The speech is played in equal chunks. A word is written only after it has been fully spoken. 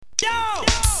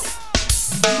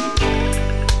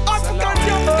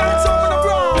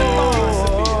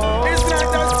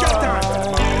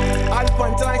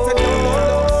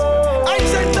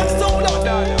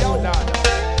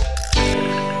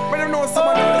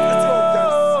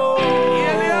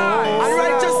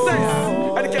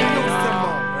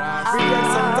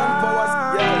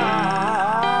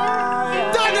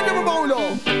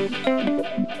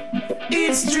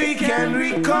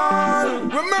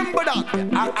Remember that.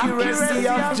 The accuracy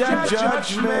of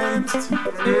judgment. It's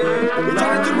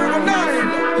on the river Nile.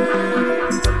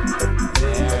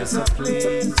 There's a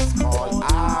place called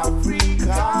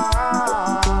Africa.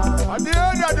 At the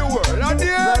end of the world. At the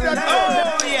end of the world.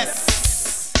 Oh yes.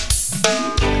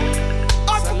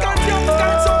 African young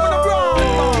guys over the ground.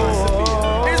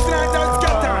 It's like that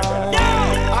scatter.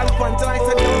 Yeah. I'll point till I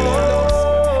said no.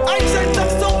 I said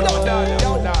some soul out there.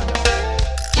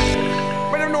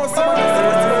 But I know someone else.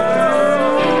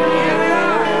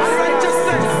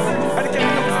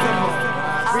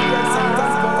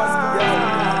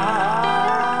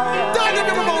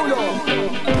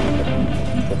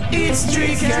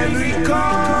 History can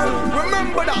recall.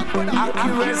 Remember that.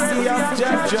 Accuracy of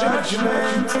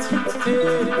judgment.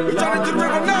 It's on the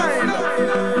river Nile.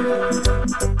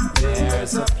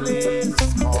 There's a place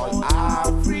called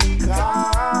Africa.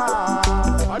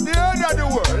 At the end of the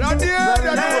world. At the end of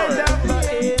the Land world. of the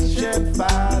ancient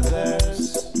fathers.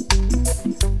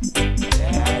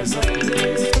 There's a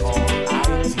place called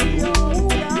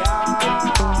Ethiopia.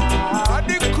 At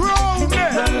the crown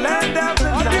there. The land of the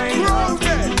At the crown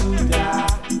there.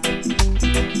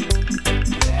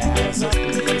 There's a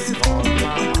place called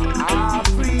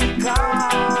Africa.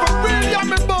 For real, yeah,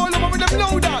 me ball over with them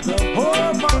know that. The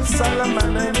home of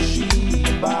Solomon and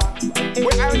Sheba.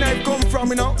 Where I come from,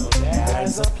 you know.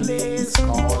 There's a place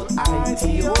called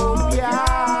Ethiopia,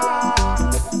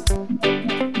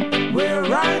 where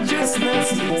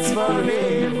righteousness lives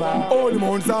forever. All the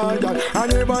mountains are God. I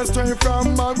never stray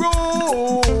from my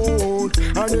road.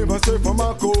 I never stray from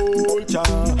my culture.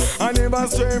 I never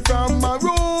stray from my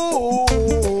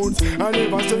roots. I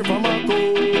never stray from my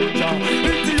culture.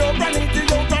 Ethiopian,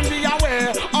 be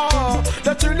aware.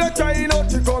 The children try not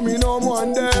to come in on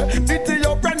one day.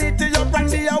 Ethiopian,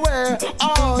 be aware.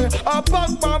 A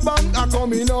bang, I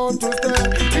coming on to stay.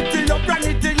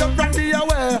 Ethiopian, be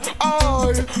aware.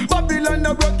 Babylon,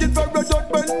 I work it for a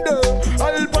judgment day.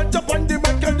 I'll punch up on the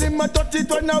mic and him, I touch it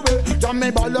one away.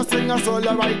 Jammy ball, sing a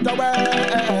solo right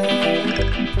away.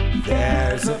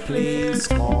 There's a place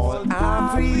called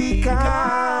Africa,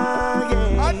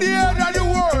 At the end of the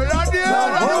world, at the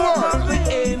end of the world. of the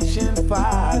ancient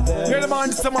fathers. Hear the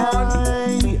man, some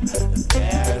man.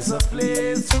 There's a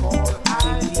place called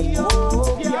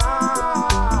Ethiopia,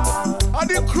 At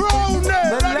the crown there,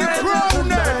 the at the land crown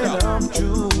there. of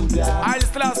Judah. I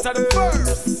just lost at the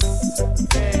first.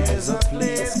 There's a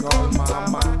place called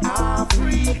Mama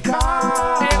Africa,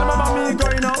 Hey, mama, me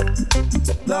going out.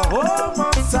 the home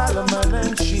of Solomon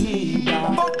and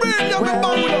Sheba. But bring your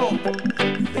bottle.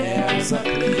 There's a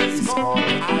place called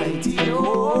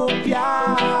Ethiopia,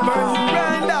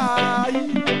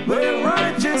 where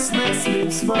righteousness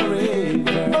lives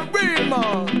forever. But bring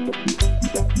man.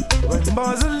 When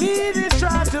Mussolini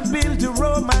tried to build the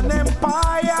Roman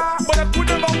Empire, But I could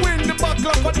never win the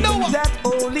battle for no one. that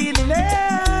holy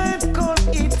land called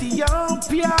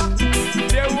Ethiopia,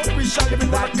 There what we shall live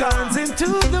in that turns into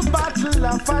the battle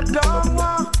of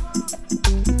Adama.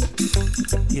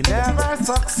 You never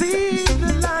succeed,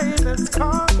 the lioness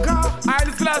conquer. I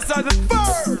just lost at the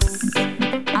first.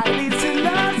 I live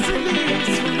Selassie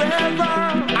lives forever.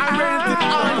 I raised it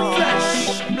on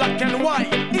flesh, black and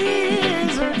white. He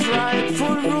is a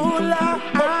rightful ruler.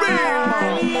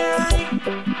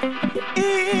 He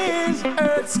is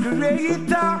Earth's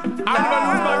creator. I'm gonna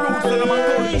lose my roots and my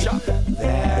culture.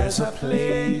 There's a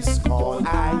place called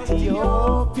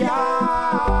Ethiopia,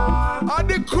 At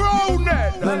the crown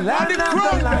there. the At land the of the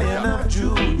crown Lion there. of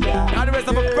Judah. And the rest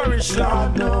of the parish now.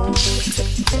 Lord knows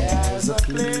there's a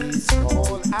place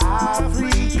called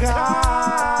Africa,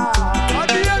 At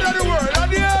the end of the world, at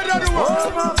the end of the world.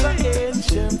 home of the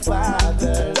ancient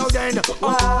fathers. Again,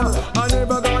 I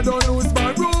never gonna lose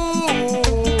my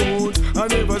roots. I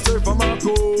never stray from my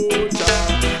culture.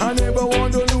 I never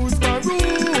want to lose my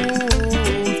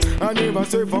roots. I never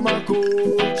stray from my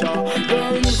culture.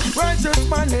 Then, righteous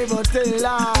man never tell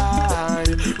lie.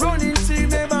 Running sheep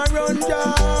never run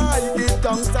dry. Give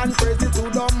thanks and praise to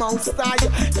the Most High.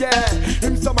 Yeah,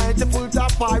 him so mighty full to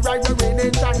fire. Right the rain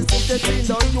and seated in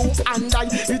the you and I.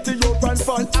 Ethiopian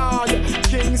fun high.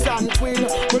 Kings and queen.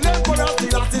 Well, Emperor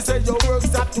Selassie say your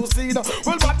works have to see.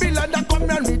 Well, Babylon that come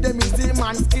and read them is the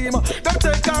man scheme. They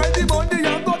take all the money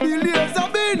and go be laser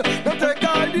bin. They take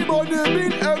all the money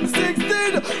bin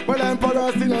M16. Well,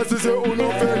 Emperor Selassie say oh no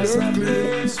fair There's a and clean.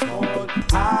 place called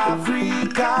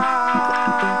Africa,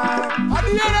 At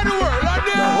the end of the world, at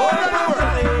the the end home of the of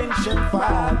world. the ancient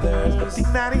fathers.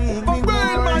 Ignoring But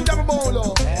brain man, the jam bolo.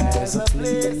 There's a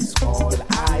place called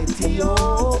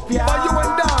Ethiopia, But you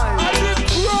and I. At the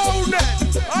crown, at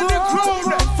the crown.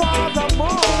 Father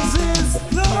Moses,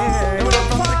 Yeah,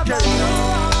 Father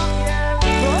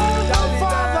Noah,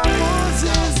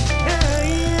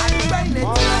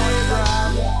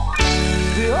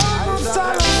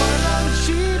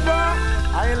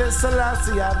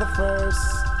 Selassie are the first,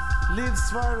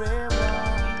 lives forever.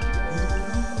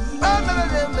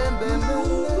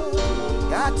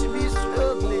 Got to be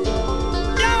struggling.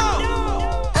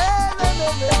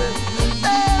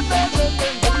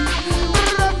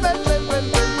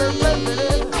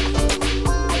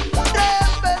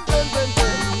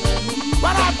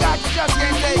 What I've got, you just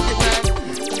can't take it,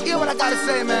 man. Hear what I gotta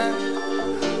say, man.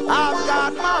 I've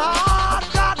got my heart,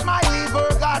 got my liver,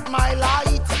 got my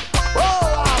light.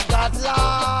 Oh, I've got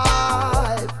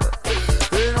life.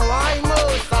 And why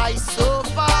must I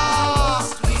suffer?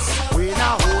 When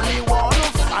I only want to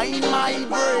find my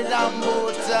bread and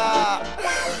butter.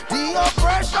 The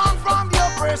oppression from the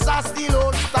oppressor still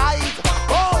holds tight.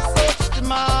 Oh, such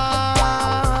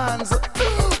demands.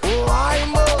 Oh, why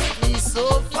must we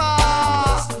suffer?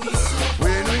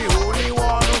 When we only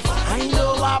want to find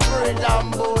our bread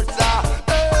and butter.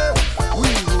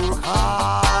 We work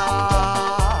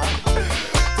hard.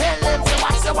 Tell them,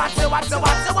 say what?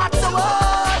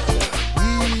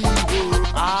 We work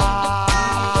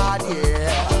hard,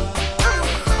 yeah.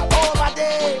 Over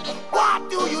there, what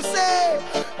do you say?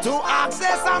 To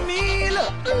access a meal,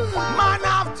 man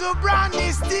have to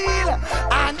brandy steel.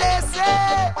 And they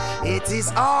say, it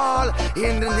is all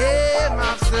in the name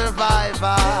of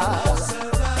survival.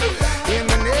 In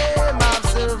the name of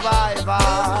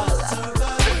survival.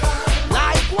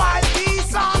 Like wild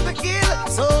beasts on the kill,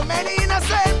 so many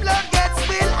innocent blood gets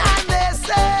spilled. And they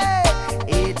say,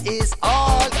 it is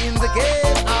all in the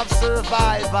game of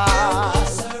survival.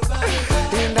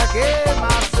 In the game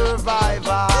of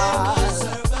survival.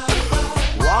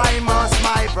 Why must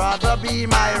my brother be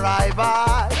my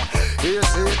rival?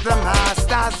 Is it the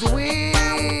master's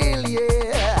will,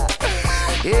 yeah?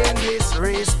 In this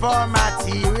race for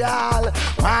material,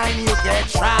 when you get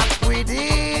trapped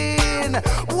within.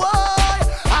 Why?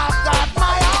 I've got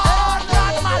my heart,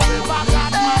 got my liver,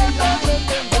 got my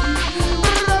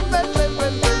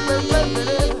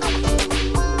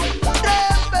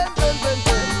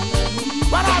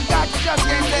what I've got, you just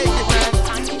can't take it, man.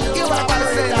 Hear what I gotta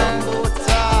say, man.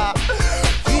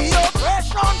 The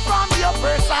oppression from the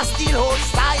oppressor still holds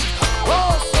tight.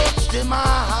 Oh, such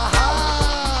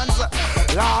demands.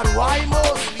 Lord, why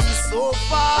must we so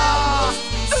far?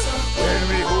 When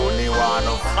we only want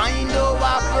to find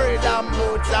our bread and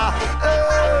butter.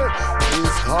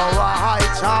 Is how I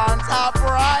chant a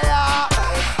prayer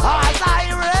as I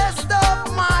rest up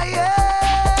my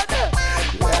head.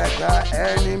 Let the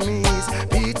enemies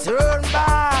be turned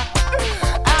back,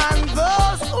 and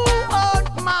those who hurt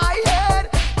my head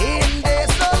in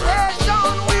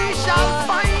desolation we shall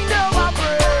find our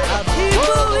bread.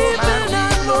 People living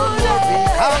and mourning,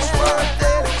 house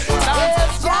birthday,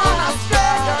 sons gone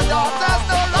astray, their daughters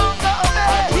no longer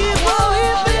obey. People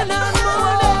living and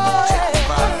mourning,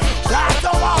 got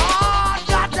our heart,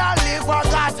 got our liver,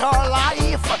 got our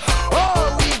life. Oh,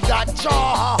 we've got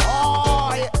joy.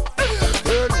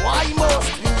 Then why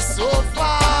must we so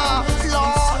far,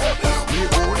 Lord? We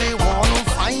only want to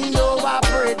find our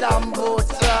bread and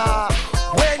butter.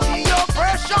 When the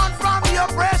oppression from the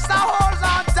oppressor holds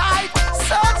on tight,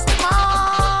 such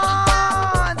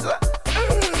demands.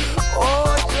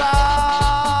 Oh,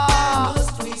 Lord,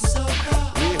 we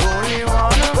only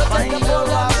want to find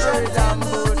our bread and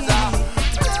butter.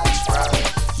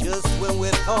 Just when we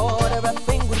thought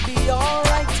everything would be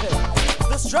alright,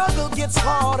 the struggle gets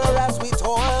harder as we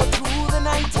toil through the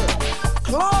night.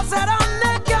 Claws at our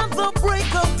neck at the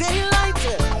break of daylight.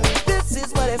 This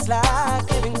is what it's like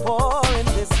living poor in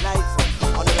this life.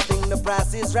 On everything the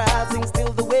price is rising,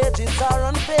 still the wages are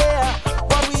unfair.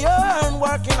 What we earn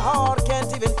working hard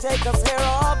can't even take us here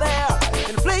or there.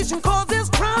 Inflation causes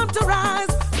crime to rise,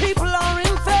 people are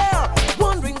in fear,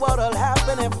 wondering what'll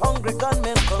happen if hungry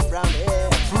gunmen come round here.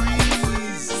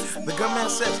 Freeze! The gunman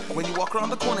says, when you walk around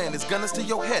the corner and his gun is to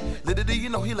your head, little do you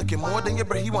know he looking more than your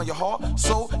bread, he want your heart,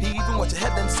 so he even wants your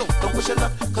head and so don't wish your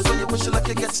luck, cause when you wish your luck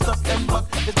you get stuck and buck.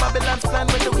 It's Babylon's plan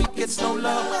where the weak gets no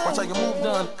love. Watch how you move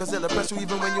done, cause they'll oppress you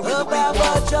even when you're with the weak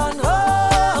one.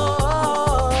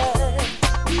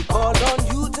 We call on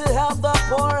you to help the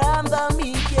poor and the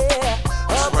meek, yeah.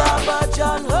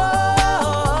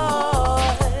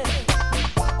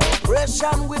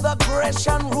 Oppression with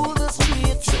aggression rule the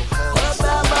streets.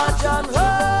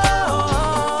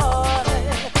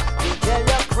 We tell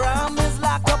you crime is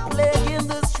like a plague in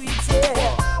the streets,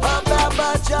 yeah.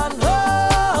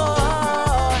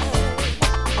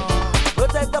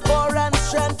 Protect the poor and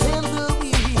strengthen the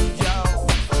weak.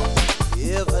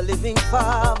 Ever living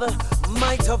Father,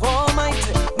 might of all might,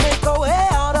 make a way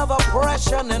out of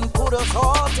oppression and put us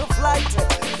all to flight.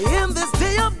 In this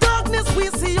day of darkness we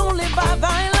see only by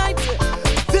thy light.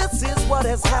 This is what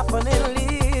what is happening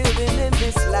living in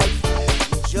this life.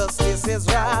 Justice is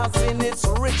rising, it's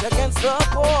rich against the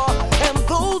poor, and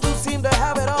those who seem to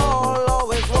have it all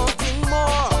always wanting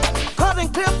more. Cutting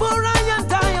clear for iron,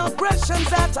 die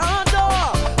aggressions at our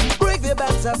door. Break the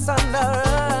bands asunder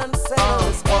and set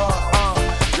us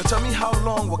You tell me how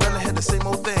long we're gonna hear the same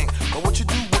old thing. But what you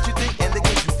do, what you think, and they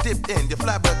get you dipped in, you're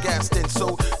flabbergasted in.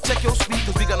 So check your speed,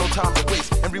 cause we got no time to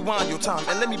waste. And rewind your time,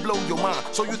 and let me blow your mind.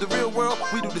 So you the real world,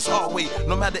 we do this all way.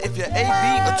 No matter if you're A,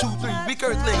 B, or 2, 3, weak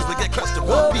earthlings, we get crushed in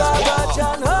one piece.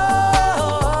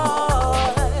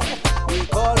 We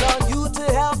call on you to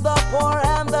help the poor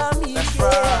and the needy. That's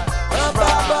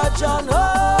right.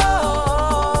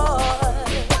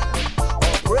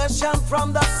 Oppression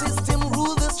from the system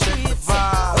rule the streets.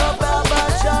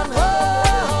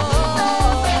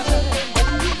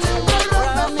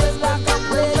 Crime is like a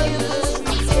plague in the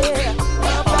streets, yeah.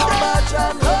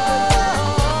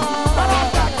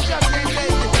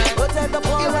 Protect the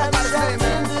poor and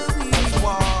shelter the weak.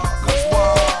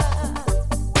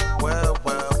 Well.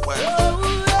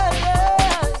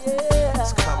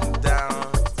 It's coming down.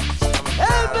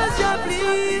 Help us, you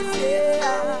please,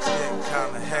 yeah. It's getting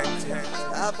kinda hectic.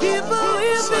 People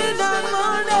living on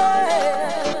money.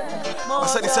 I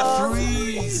said he said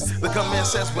freeze. The gunman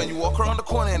says when you walk around the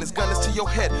corner and his gun is to your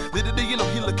head. Little do you know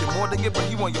he looking more than your, but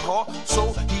he want your heart.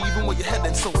 So he even want your head,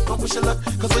 and so don't push your luck,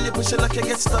 cause when you push your luck you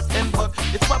get stuck and buck.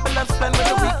 It's Babylon's plan when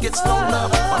the weak gets no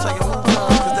love. Watch how you move on,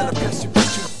 cause then the best you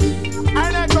push you.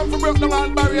 And I come to break down all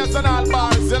barriers and all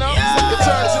bars, you know. The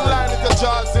church in line with the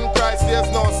jars in Christ, there's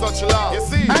no such law. You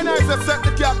see, and I say set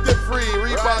the captive free,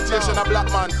 repatriation of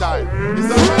black man time. It's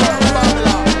a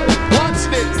Babylon. Watch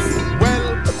this. Well,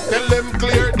 tell them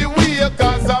clear the way,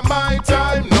 cause of my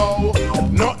time, no.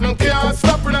 Nothing can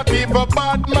stop in a people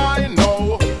bad mind,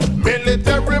 no.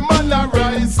 Military man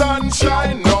arise and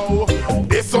shine, no.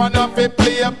 This one have to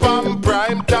play upon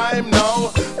prime time,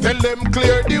 now. Tell them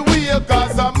clear the way,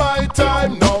 cause of my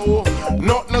time, no.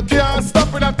 Nothing can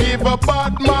stop in a people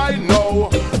bad mind, no.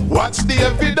 Watch the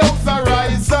evidence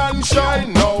arise and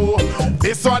shine, no.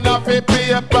 This one have to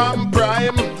play upon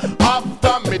prime.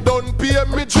 After me don't pay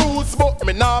me dues, but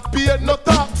me not pay no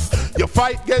tax. You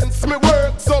fight against me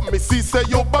work, so me see say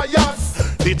you bias.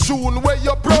 The tune where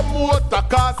you promote a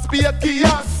cast be a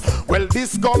kiosk. Well,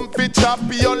 this come fi chop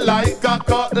you like a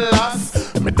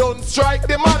cutlass. Me don't strike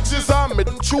the matches and me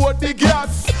don't throw the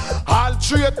gas. All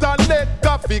traitor neck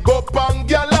coffee go pang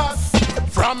galas.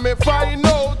 From me find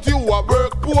out you a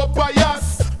work poor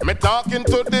bias. Me talking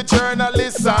to the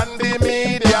journalists and the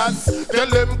medias. Tell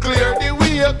them clear the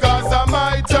way, cause of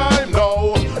my time,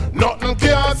 no. Nothing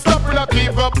can stop in a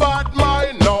people bad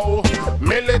mind, no.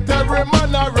 Military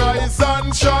man arise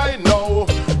and shine, no.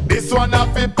 This one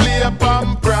have to play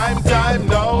upon prime time,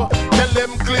 no. Tell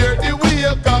them clear the way,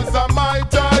 cause of my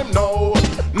time, no.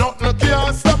 Nothing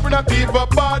can stop in a people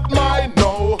bad mind,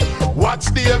 no. Watch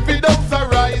the evidence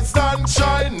arise and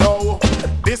shine, no.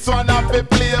 This one have to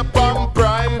play upon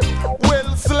prime.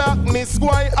 Well, slackness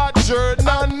why adjourn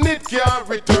and it can't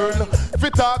return. If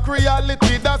it talk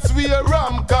reality, that's where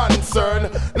I'm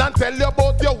concerned. Now tell you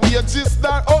about your wages,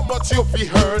 that how much you fi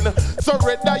earn. So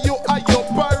rather you high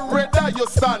up or rather you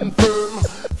stand firm.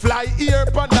 Fly here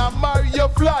Panama, you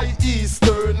fly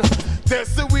eastern.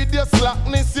 Test it with your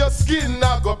slackness, your skin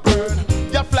a go burn.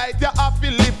 Your flight you have to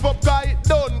lift up, guy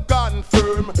don't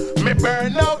confirm. Me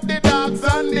burn out the dogs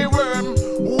and the worm.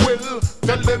 Well,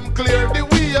 tell them clear the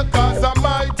way, cause of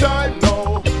my time,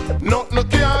 no. Nothing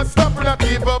can stop in a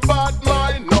people bad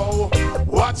mind, no.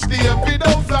 Watch the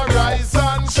evidence arise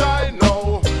and shine,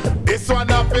 no. This one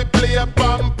have to play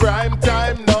upon prime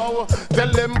time, no. Tell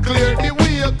them clear the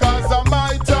way, cause of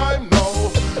my time,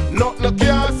 no. Nothing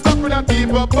can stop in a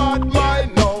people bad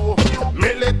mind, no.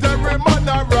 Military man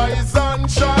arise and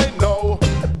shine, no.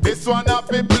 This one have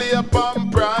to play upon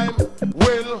prime.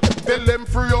 Well, tell them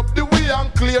free up the way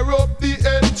and clear up the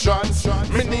entrance.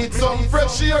 Me need some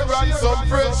fresh air and some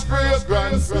fresh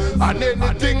fragrance. And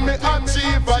anything me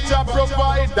achieve, I shall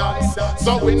provide that.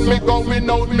 So when me going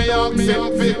out, me ask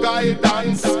him for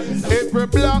guidance. Every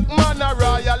black man a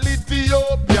royal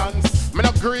Ethiopians. Me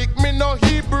no Greek, me no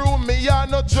Hebrew, me a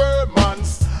no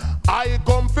Germans. I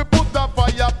come fi put a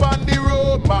fire upon the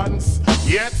Romans.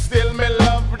 Yet still me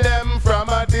love them from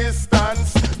a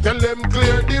distance. Tell them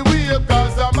clear the way,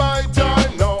 cause of my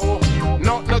time, no.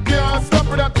 Nothing can stop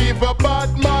the people bad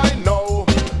mind, no.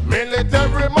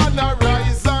 Military man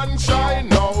arise and shine,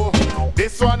 no.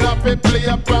 This one have to play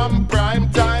upon prime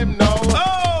time, no.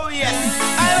 Oh yes,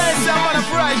 I like someone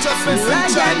of righteousness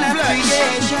and shine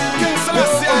flesh.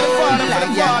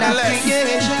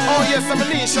 yes, I'm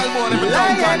an initial born in the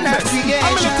town contest.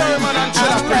 I'm military man and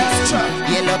chill prince.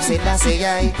 You love say that's a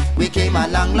guy. We came a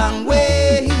long, long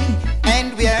way,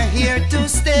 and we are here to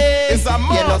stay. It's a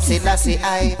must. You love say that's a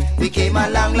I. We came a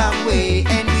long, long way,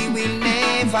 and we will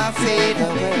never fade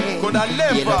away. Could I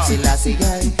never? You love say that's a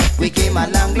guy. We came a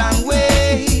long, long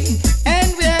way,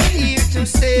 and we are here to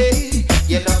stay.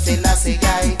 You love say that's a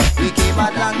guy. We came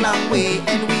a long, long way,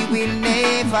 and we will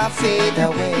never fade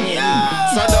away. Yeah.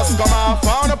 So just come off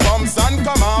on the pumps and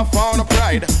come off on the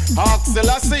pride. Ask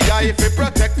Selassie if he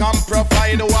protect and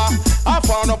provide. Off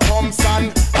on the pumps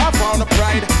and off on the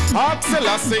pride. Ask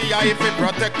Selassie if he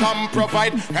protect and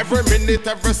provide. Every minute,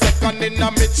 every second in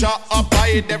a mitcha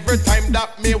abide. Every time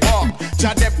that me walk,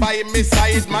 Jade by me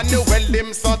side. Manuel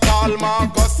him so tall,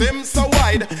 Marcus him so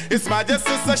wide. His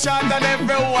Majesty so short and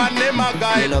everyone him a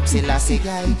guide. You love Selassie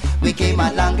guy. We came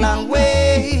a long, long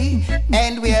way,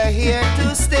 and we are here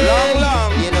to stay. Long,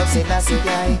 long. You love Selassie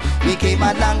guy. We came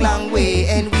a long, long way,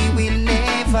 and we will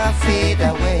never fade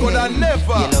away. Could I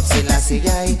never? You love Selassie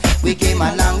guy. We came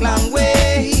a long, long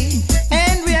way,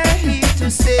 and we are here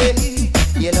to stay.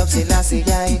 You love Selassie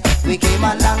guy. We came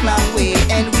a long, long way,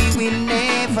 and we will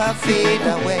never fade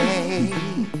away.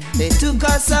 They took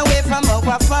us away from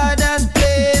our father's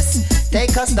place,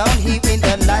 take us down here in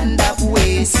the land of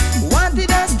waste.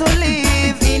 Wanted us to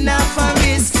live in a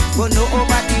forest, but no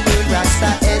over the world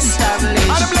Rasta established.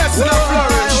 And the blessing of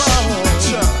flourish.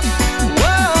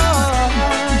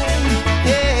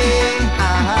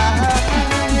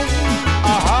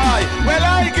 Well,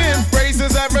 I give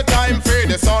praises every time for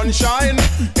the sunshine,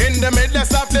 in the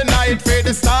midst of the night for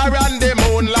the star and the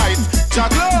moonlight. Your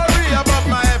glory above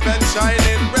my heaven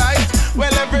shining bright.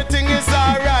 Well, everything is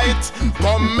alright.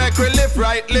 Come make we live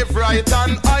right,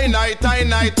 and I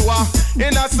night, wah.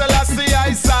 In a Selassie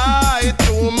I sight.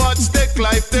 Too much take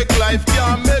life,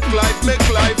 can't make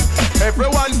life.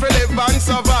 Everyone for live and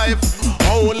survive.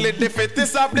 Only the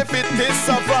fittest of the fittest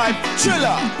survive.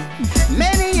 Chilla.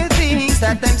 Many things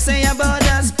that them say about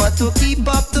us, but to keep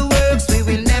up the works, we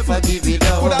will never give it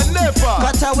up. Would I never?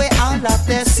 Cut away all of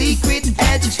their secret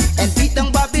edge, and beat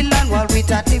down Babylon while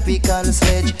with a typical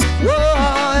sledge. Whoa,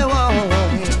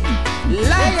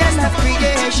 lion of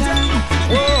creation.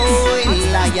 Whoa,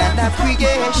 lion of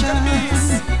creation.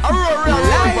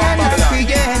 Lion of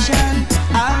creation.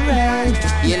 Alright,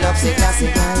 you love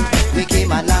Selassie guy. We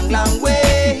came a long, long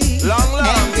way,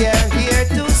 and we are here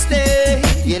to stay.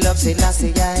 You love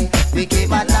Selassie guy. We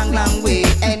came a long, long way,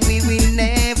 and we will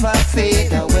never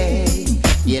fade away.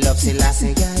 You love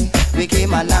Selassie guy. We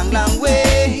came a long, long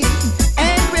way,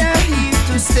 and we are here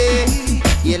to stay.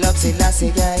 You love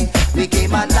Selassie guy. We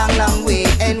came a long, long way,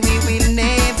 and we will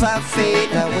never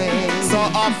fade away. So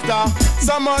after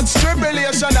so much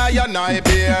tribulation I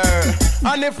bear,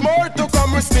 and if more to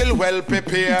come we still well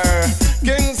prepare.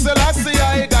 King Selassie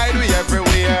I guide we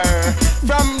everywhere,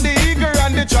 from the eagle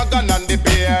and the dragon and the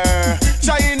bear.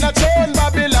 China throne,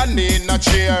 Babylon in a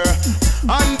chair,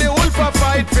 and the wolf a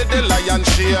fight for the lion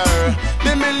share.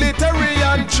 The military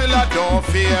and chiller don't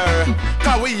fear,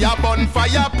 cause we a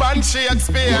bonfire pan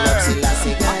Shakespeare. You love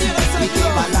Selassie guy. We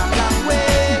came a long, long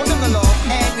way,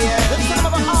 and we are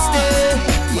here to stay.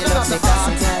 You love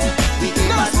Selassie guy. We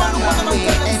came a long, long way,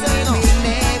 and we will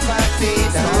never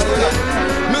fade away.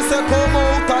 Me say come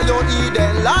out of your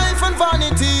Eden life and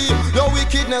vanity, your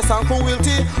wickedness and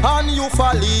cruelty and you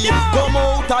folly. Come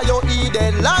out of your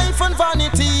Eden life and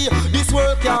vanity. This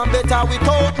world can't better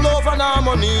without love and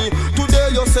harmony. Today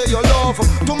you say you love,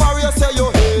 tomorrow you say you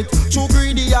hate. Too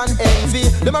greedy and envy,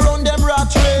 them around them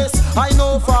rat race. I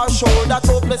know for sure that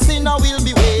hopeless sinner will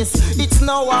be waste. It's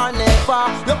now or never,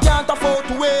 you can't afford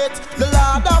to wait. The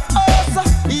Lord of us,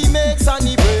 He makes and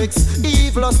He breaks.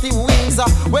 Evil lost the wings,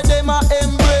 where them are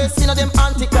embrace. In them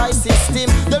antichrist system,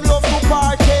 them love to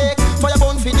partake. Fire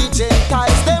burn for the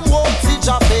Gentiles, them won't see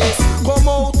your face. Come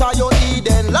out of your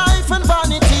Eden life and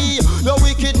vanity, your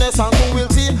wickedness and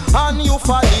cruelty and you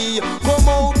folly. Come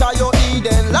out of your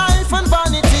Eden life and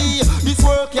vanity. This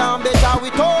world can't better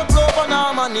without love and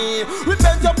harmony.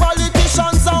 Repent your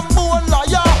politicians and bone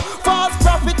liar, false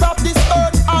prophet of this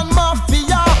earth and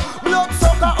mafia.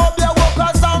 Bloodsucker of your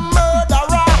workers and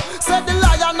murderer. Said the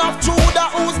Lion of Judah,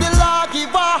 who's the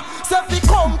lawgiver. Said we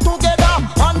come together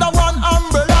under one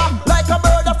umbrella, like a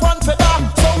bird of one feather.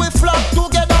 So we flock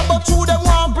together, but through them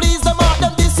one please them out,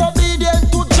 them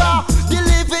disobedient to Jah, the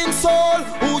living soul,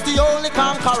 who's the only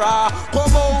conqueror.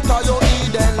 Come out of your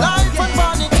Eden life and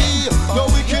vanity, your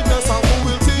wickedness and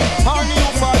cruelty and you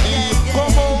folly.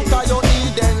 Come out of your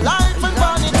Eden life and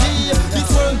vanity. This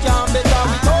world can't better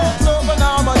without love and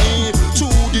harmony.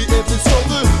 Through the every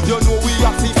struggle, you know we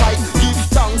have to fight. Give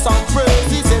thanks and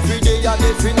praises every day and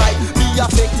every night. Be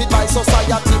affected by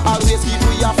society, always give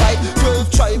we a fight.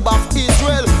 12 tribe of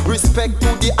Israel, respect to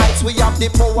the heights. We have the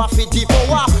power for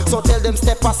devour. So tell them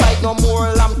step aside, no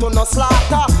more lamb to no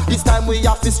slaughter. This time we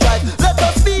have to strive. Let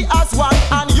us be as one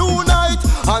and unite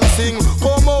and sing.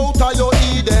 Come out of your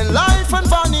Eden life and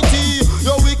vanity,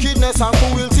 your wickedness and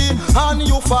cruelty and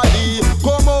you folly.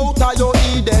 Come out of your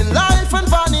Eden life and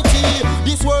vanity.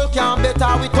 This world can't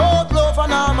better without love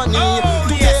and harmony.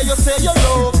 Today you say you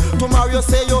love, tomorrow you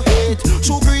say you hate.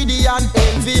 True greedy and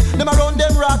envy, them around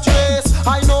them rat race.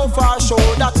 I know for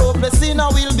sure that hopeless sinner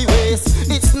will be waste.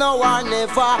 It's now or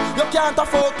never, you can't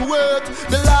afford to wait.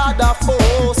 The Lord of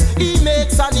hosts, He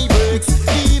makes and He breaks.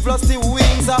 Evil still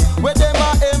wings where them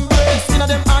are embraced. In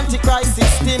them antichrist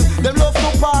system, them love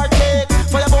to partake.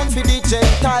 Fire burn for the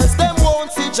Gentiles, them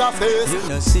won't see your face. You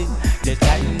know see, the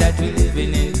time that we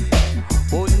living in.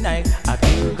 All night I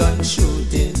feel gun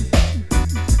shooting.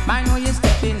 Man, when you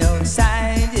stepping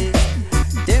outside it,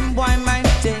 them boy might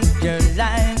take your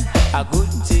life. A good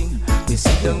thing, we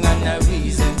sit down and a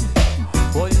reason.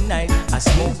 All night I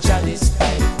smoke chalice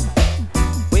pipe.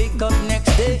 Wake up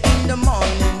next day in the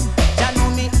morning. Jah know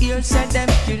me ear said them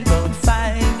kill about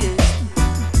 5 years.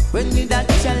 When did I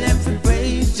tell them to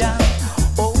praise Jah?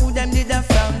 Oh, them did a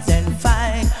frown and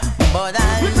fight. But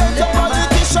I repent your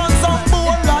politicians and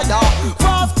born liar.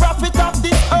 False prophet of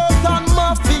this earth and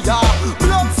mafia.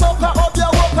 Blood sucker up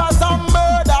your workers and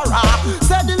murderer.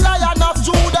 Said the Lion of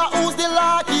Judah, who's the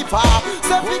lawgiver.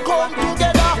 Said we come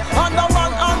together under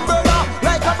one umbrella,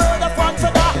 like a bird of one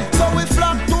feather. So we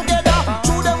flock together.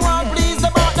 Through them one please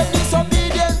them out, them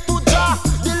disobedient to Jah,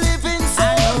 the living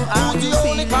soul, who's the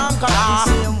only conqueror.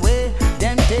 The same way,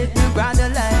 them take me brother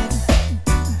life.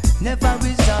 Never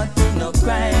resort to no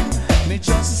crime. Me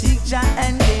just seek Jah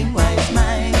and gain wise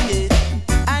minded.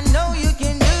 I know you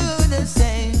can do the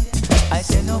same. I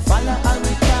say no follow a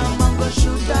return and go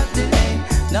shoot up the lane.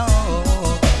 No,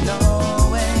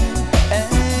 no way. Hey,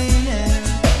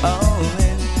 yeah. Oh,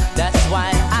 yeah. That's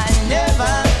why I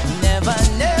never, never,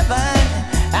 never,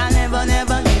 I never,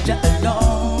 never leave Jah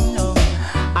alone. No,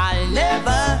 I'll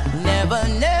never, never,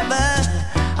 never,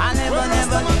 I never,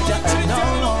 never leave Jah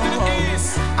alone.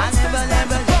 I never,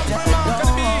 never leave Jah alone.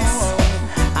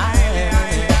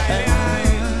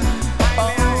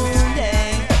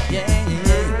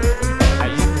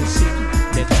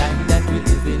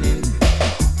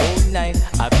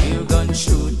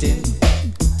 Shooting,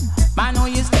 man,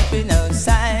 when you stepping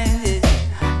outside it,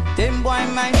 them boy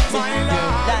might take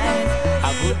your life.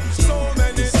 I would think so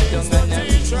many things to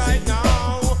teach right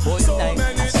now. So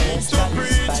many things to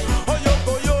preach.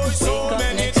 So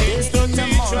many things to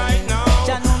teach right now.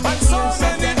 And so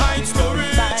many heights to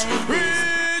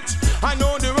reach. I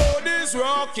know the road is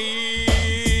rocky.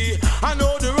 I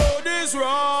know the road is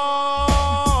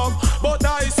rough. But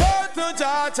I said to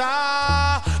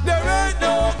Jah, there ain't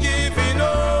no giving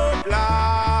up,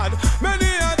 lad. Many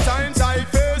a times I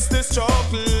face the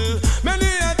struggle. Many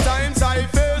a times I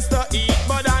face the heat.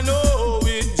 But I know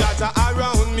with Jah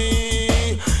around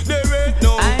me, there ain't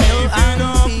no giving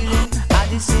up. Feeling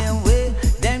the same way.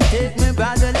 Them take me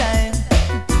brother life.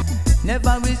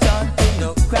 Never resort to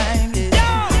no crime.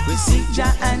 We seek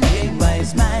Jah and gain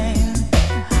wise mind.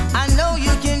 I know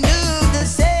you can do the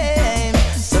same.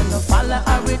 So no follow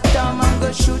a return and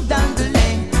go shoot down the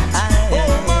lane. Oh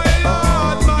my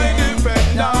Lord, my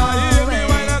defender, hear me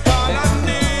when I call on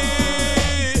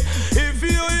thee. If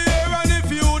you hear and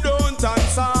if you don't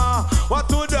answer,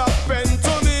 what would happen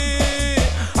to me?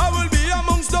 I will be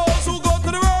amongst those who go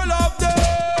to the world of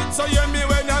death. So hear me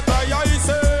when I cry, I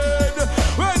said,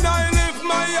 when I lift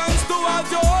my hands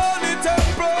towards your holy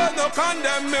temple, no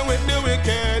condemn me with the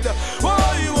wicked. Why,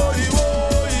 why,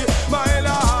 why, my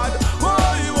Lord,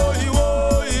 why, why,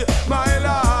 why, my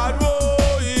Lord,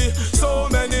 why? So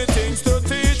many things to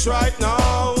teach right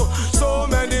now, so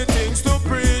many things to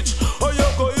preach. Oh,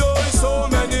 yo, so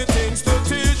many things to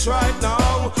teach right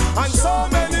now, and so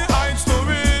many heights to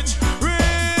reach.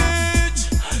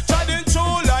 Treading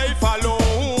through life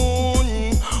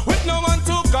alone, with no one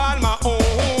to call my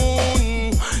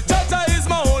own. Jah is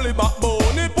my only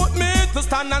backbone. He put me to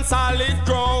stand on solid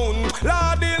ground.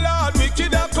 Lordy Lord,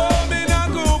 wicked a come in a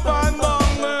group and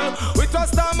bungle. We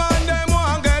trust a man, them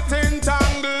won't get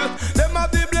entangled. Them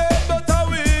have the blade, but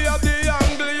we have the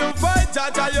angle. You fight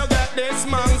Jah, you get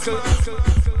dismantled.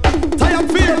 Tired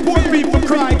fear, poor people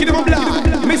cry, give them a blood.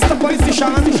 Mr.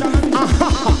 Politician.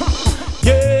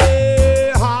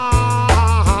 Yeah,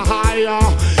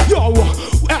 yo,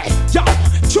 hey, yo,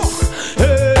 chuck.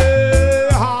 Hey,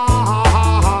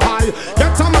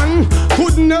 get a man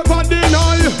could never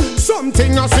deny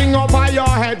something I sing over your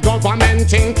head. Government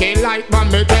thinking like, but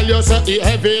me tell you, say he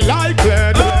heavy like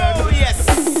lead. Oh yes,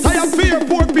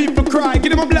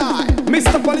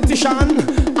 politician.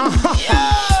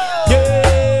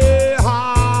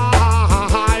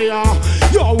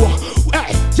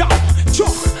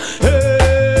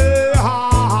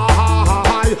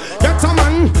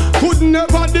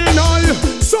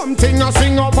 Something I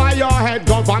sing over your head,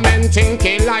 government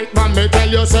thinking like man, me tell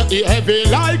you say it heavy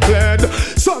like lead.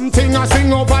 Something I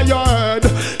sing over your head.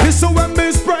 Listen when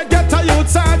me spread, get a youth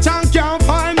search and can't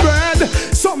find bread.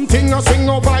 Something I sing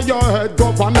over your head,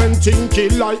 government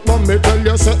thinking like man, me tell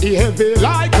you say it heavy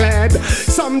like lead.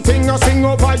 Something I sing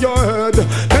over your head.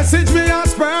 Message me and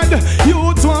spread,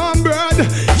 youth want bread.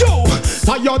 Yo,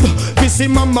 tired, busy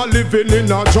mama living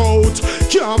in a drought.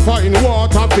 Can't find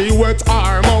water, be wet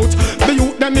our mouth. The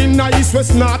youth them in a east,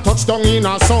 west, north, touchdown in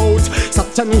a south.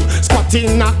 Saturn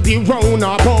squatting at the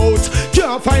roundabout.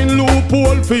 Can't find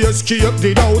loophole for escape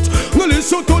the doubt. No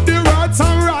listen to the rats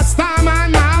and rasta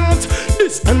man out.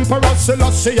 This emperor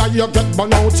Selassie, you get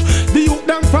burn out. The youth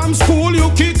them from school you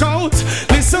kick out.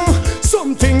 Listen,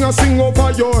 something I sing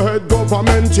over your head.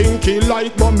 Government thinking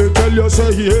like, but me tell you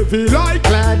say heavy like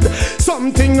lead.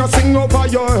 Something I sing over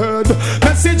your head.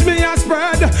 Message me a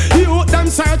spread. Youth them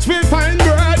search me find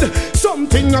bread.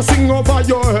 Something I sing over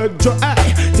your head.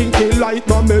 Thinking like,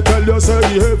 but me tell you say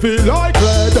heavy like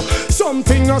lead.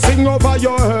 Something I sing over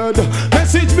your head.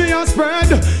 Message me a spread.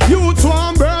 Youth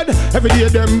want bread. Every day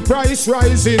them price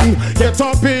rising. Get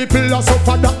up people are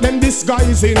suffer that them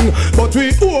disguising. But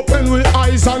we open with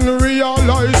eyes and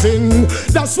realizing.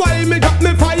 That's why me got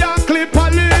me fire clip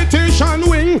politician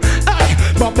wing.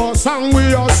 Papa song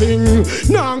we a sing.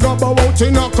 Now go about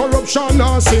in a corruption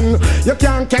or sin. You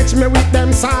can't catch me with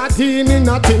them sardine in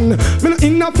a tin. Me no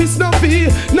in a fist no fee,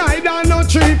 neither no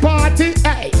tree party.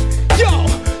 Hey, yo.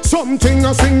 Something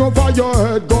I sing over your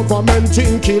head. Government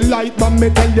thinking like, but me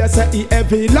tell you say it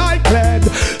heavy like lead.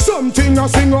 Something I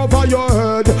sing over your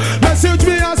head. Message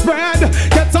me a spread.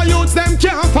 Get a youth them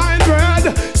can't find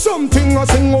bread. Something I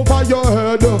sing over your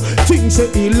head. Things say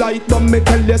it light, but me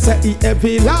tell you say it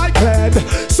heavy like lead.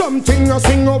 Something I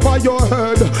sing over your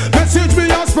head. Message me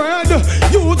a spread.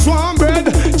 Youth want bread.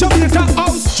 Jamaica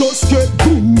house just get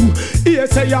boom. Here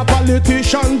say a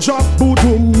politician drop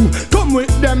boom. Come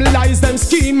with them lies, them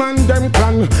scheme and them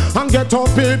plan. And get up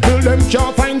people, them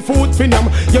can't find food for them.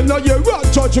 You know you're a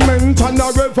judgment and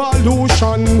a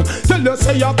revolution. Tell you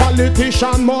say a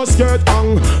politician must get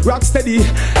hung. Rock steady,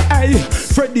 hey,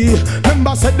 Freddy.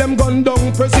 Remember said them gun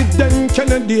down President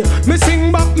Kennedy. Me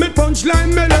sing back me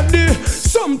punchline melody.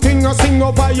 Something I sing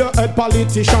over your head.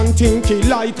 Politician think he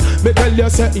light. Me tell you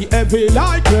say he heavy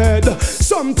like lead.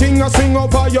 Something I sing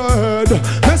over your head.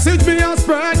 Message me and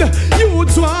spread.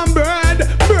 Youth want bread,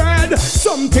 bread.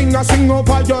 Something I sing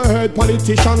over your head.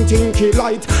 Politician think he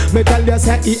light. Me tell you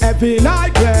say he heavy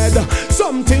like lead.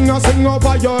 Something I sing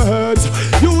over your head.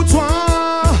 Youth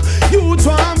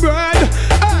want bread.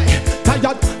 Hey,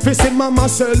 tired fi see mama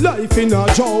say life in a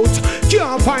drought.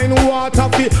 Can't find water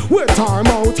fi wet our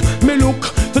mouth. Me look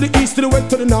to the east, to the west,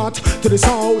 to the north, to the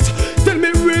south. Till me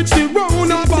reach the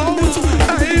roundabout.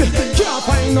 Hey, can't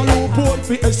find no loophole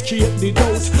fi escape the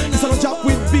doubt. It's a job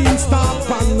with beanstalk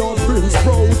and no brim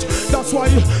sprout. That's why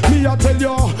me I tell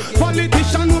you,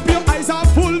 politician, hope your eyes are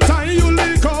full time you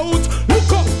leak out.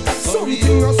 Look up,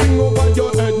 something I sing over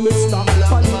your head, mister.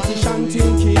 Politician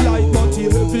think he like, but he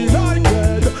heavy like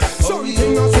lead.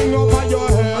 Something I sing over your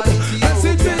head.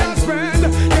 Message me a spread.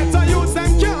 Get a youth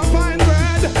them can't find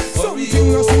bread.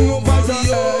 Something I sing over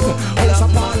your head. House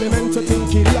of Parliament you think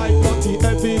he like, but he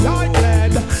heavy like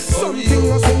lead.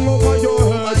 Something I sing over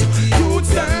your head. Youth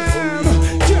them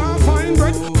can't find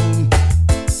bread.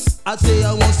 I say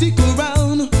I won't stick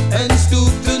around and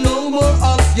stoop to no more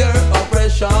of your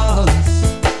oppressions,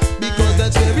 because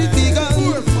that's where it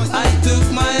began. I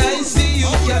took my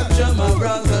ICU, capture my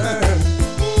brother.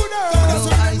 Now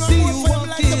I see you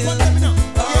walking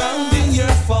around in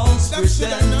your false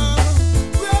pretense.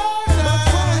 But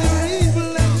for your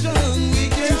evil action, we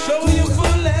can show you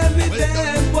full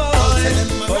evidence.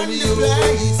 For you,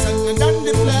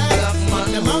 black man,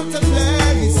 the mountain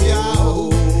place, yo.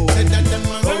 Said that them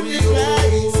are on the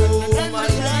place, and my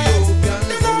Ethiopian,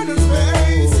 the garden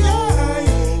space,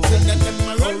 yeah. Said that them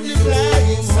are on the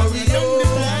place,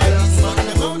 and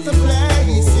the mountain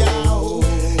place, yo.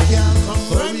 Can't come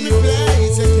from the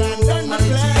place, you can't run the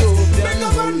place, bring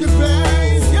up on the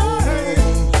place,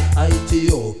 yeah.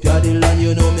 Ethiopia, the land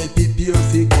you know me prepare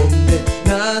fi come there.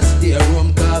 Now stay room,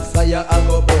 cause fire I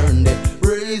go burn there.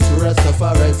 Praise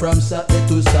Rastafari from Saturday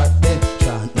to Saturday.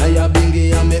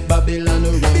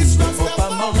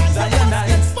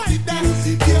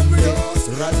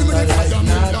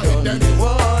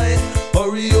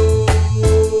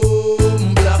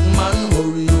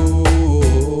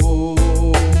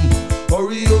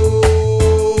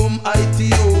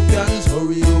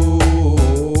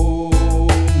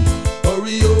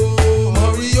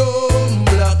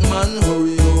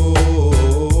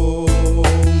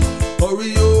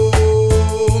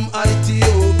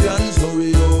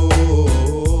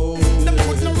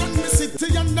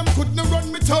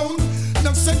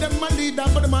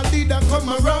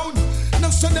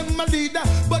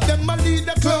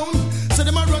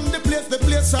 the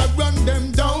place I run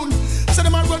them down. So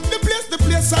them I run the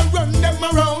place I run them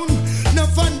around. No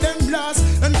find them lost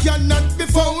and cannot be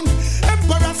found.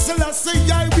 Emperor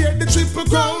Selassie, I wear the triple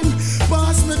crown.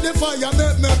 Pass me the fire,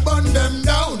 make me burn them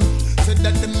down. So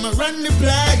that them a run the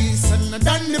place and I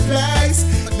done the place,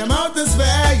 but them out the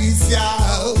space,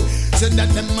 yo. So that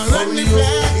them a run the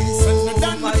place and I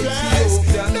done the place,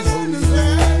 them out the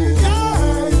space, yo.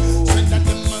 So that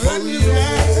them a run the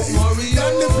place,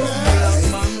 done the place,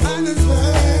 and the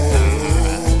space.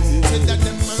 So that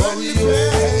them a run the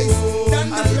place, done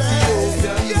the place,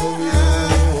 yeah.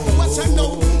 Watch I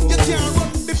know, you can't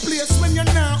run the place when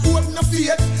you're not hold no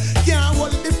faith. Can't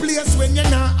hold the place when you're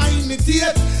not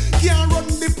imitate. Can't run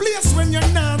the place when you're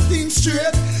not think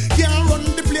straight. Can't run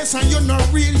the place and you're not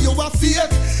real, you are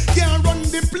fake. Can't run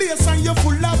the place and you're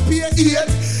full of peer hate.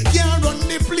 Can't run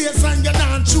the place and you're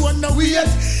not showing no weight.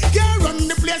 Can't run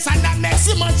the place and that makes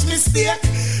so much mistake.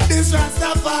 This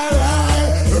Rastafari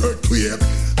earthquake.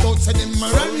 Don't say them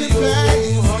run the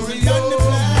place. Hurry home,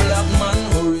 black man,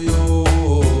 hurry home.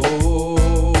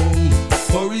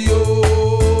 Hurry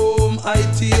home,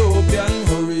 Ethiopian,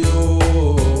 hurry home.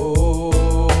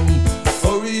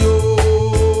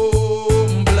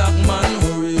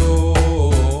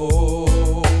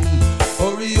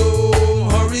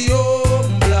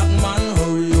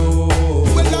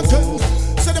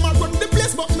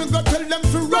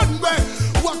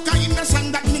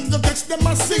 Them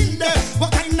a sing there.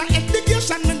 What kind of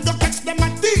education me go catch them a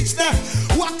teach there?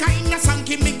 What kind of song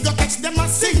me go catch them a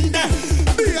sing there?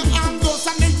 Be a arm goes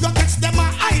and me go catch them a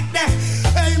hide there.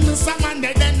 Hey, Miss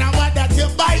Amanda, then now what that you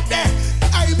bite there?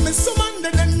 Hey, Miss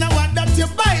Amanda, then now what that you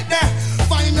bite there?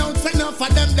 Find out enough for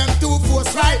them two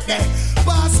force right there.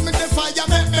 Pass me the fire,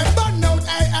 make me burn out.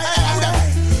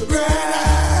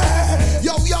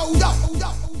 Yo, yo, yo, yo.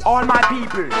 All my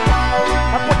people,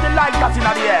 I put the lighters in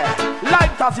the air.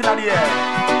 Lighters in the air.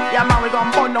 Yeah, man, we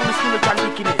gon' burn down the spiritual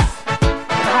wickedness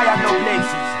in higher no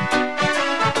places.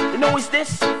 You know what's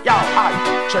this? Yo, I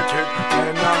check it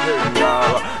and again, yo.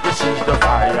 This is the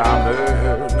fire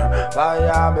burn.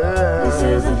 This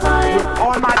is the fire.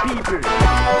 All my people,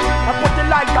 I put the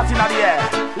lighters in the air.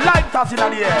 Lighters in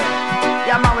the air.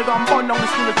 Yeah, man, we gon' burn down the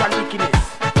spiritual wickedness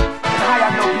in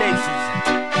higher no places.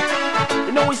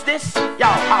 You know what's this? Yo,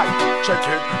 I check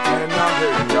it and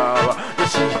again, yo.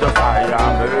 This is the fire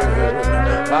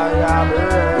burn, fire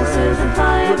burn. This is the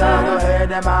fire burn. You never heard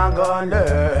them and go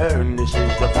learn. This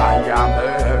is the fire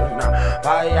burn,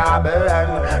 fire burn.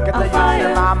 Get the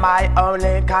use of my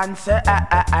only concern.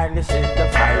 This is the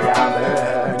fire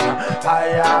burn,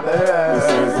 fire burn. This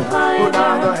is the fire burn. You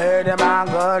never heard them and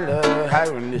go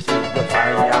learn. This is the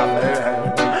fire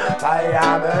burn,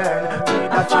 fire burn. See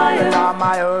the fire are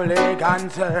my only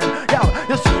concern. Yo,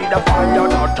 you see the fire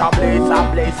not a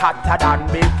blaze hotter than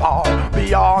before.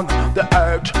 Beyond the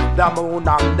earth, the moon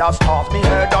and the stars, me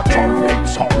heard the trumpet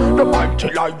sound, the mighty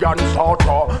lion saw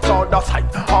roar. Saw the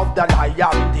sight of the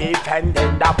lion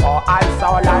defending the poor. I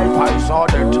saw life, I saw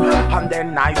death, and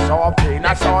then I saw pain.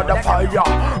 I saw the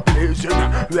fire blazing,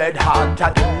 red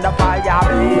hotter than the fire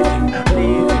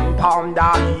blazing, pound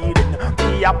the healing.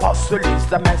 The apostle is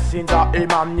the messenger,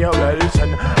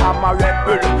 Emmanuelson. I'm a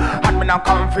rebel, and when I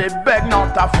come for beg,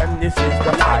 not a friend. This is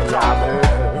the fire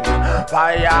burn,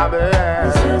 fire burn.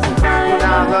 This is the fire burn.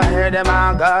 Now go ahead and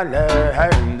I'm gonna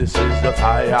learn. This is the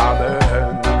fire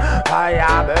burn,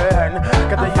 fire burn.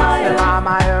 Get the use of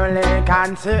my only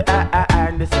concern.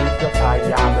 This is the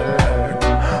fire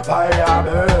burn, fire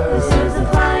burn. This is the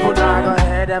fire burn. Now go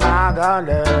ahead and I'm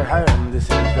gonna learn. This is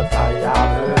the fire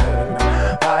burn,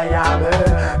 fire burn.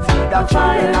 See the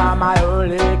children are my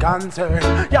only concern.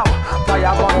 Yo,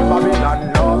 fire burn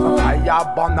Babylon love, fire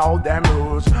burn out them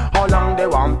rules. How long they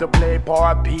want to play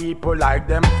poor people like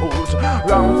them fools?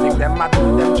 Wrong thing them I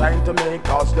do, them trying to make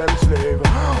us them slave.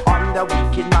 On the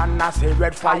wicked man I say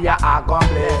red fire I gon'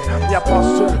 blaze. The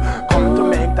apostle come to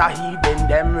make the heathen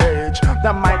them rage.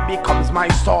 The might becomes my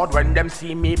sword when them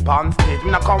see me on stage.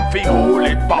 Me not come fi hold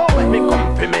it back, me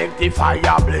come fi make the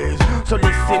fire blaze. So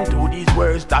listen to these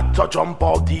words that to jump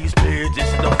out these pages.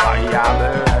 This is the fire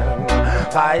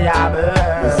burn, fire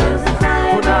burn. This is the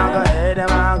fire burn. Now go ahead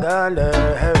and I'm gonna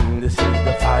learn. This is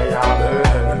the fire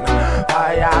burn,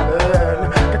 fire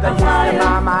burn. Get the use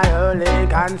of my only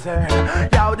concern.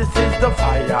 Yo, this is the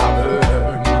fire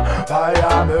burn,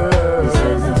 fire burn. This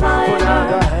is the fire burn. Now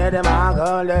go ahead and I'm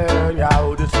gonna learn.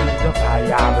 Yo, this is the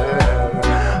fire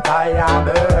burn, fire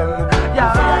burn. Yo,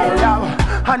 yo.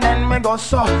 And then we go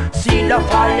so see the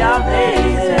fire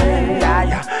blazing, yeah,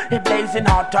 yeah. It blazing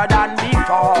hotter than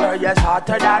before, yes,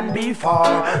 hotter than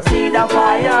before. See the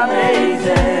fire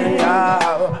blazing,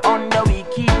 yeah. On the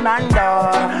wicked man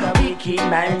door, wicked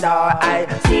man door. I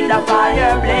see the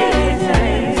fire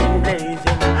blazing,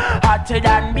 blazing, hotter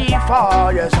than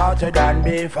before, yes, hotter than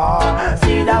before.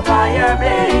 See the fire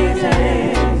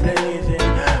blazing,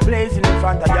 blazing, blazing in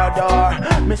front of your door.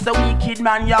 Mr. Wicked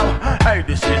Man, yo, hey,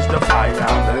 this is the fire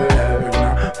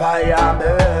burn, fire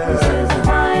burn. This is the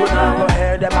fire burn. Go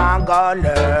ahead, them and go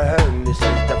learn. This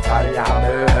is the fire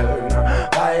burn,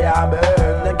 fire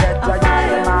burn. The get to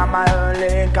you, mama,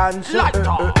 only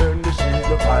concern. This is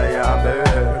the fire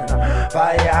burn,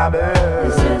 fire burn.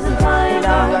 This is the fire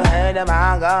burn. Go ahead, them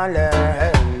and go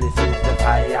learn. This is the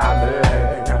fire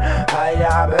burn,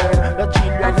 fire burn. The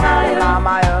children,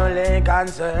 mama, only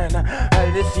concern.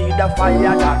 Well, they see the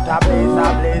fire that a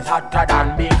blaze hotter than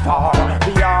before.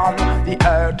 Beyond the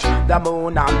earth, the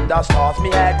moon and the stars,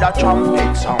 me heard the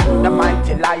trumpet sound, the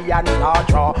mighty lion star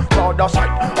draw. So the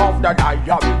sight of the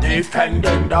lion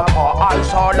defending the poor. I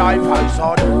saw life, I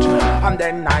saw death, and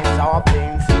then I saw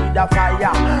pain. See the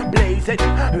fire blazing,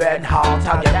 red heart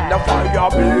again. The fire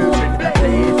blazing,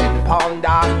 blazing pound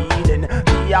the heathen.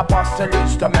 The apostle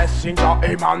is the messenger,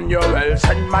 Emmanuel.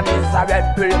 Send man is a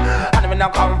rebel, and when I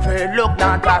come for look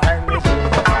not a friend. This is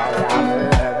the fire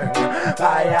burn,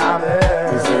 fire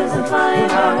burn. This is the fire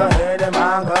burn. Go ahead and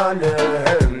man go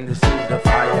learn. This is the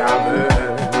fire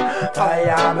burn,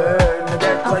 fire burn.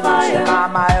 Get to you,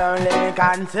 mama only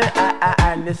concern.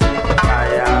 And this is the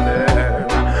fire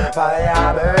burn,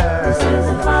 fire burn. This is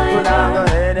the fire burn. Go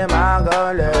ahead and man go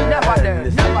learn. Never learn.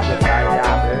 This is the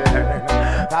fire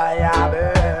burn, fire burn.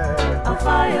 A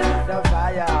fire, the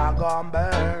fire gone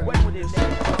burn. When would it be?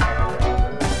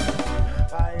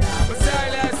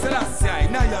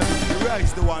 Now you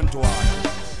rise the one to one.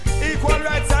 Equal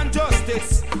rights and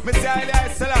justice. Me say Haile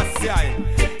Selassie.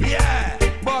 Yeah,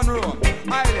 Born Rome.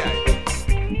 Haile.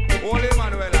 Holy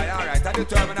Emmanuel. Alright, I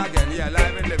determine again. Yeah,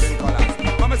 live and living colors.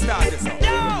 Come start this up. Yo!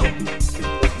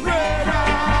 Red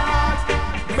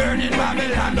heart, burning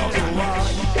Babylon down to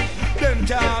wash. Them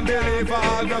can't believe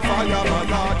all the fire my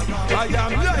God. I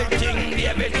am like King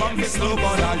David, come to slow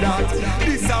but a lot.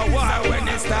 This a war when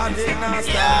it started and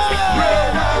start.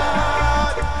 Red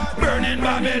heart, burning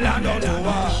Babylon down to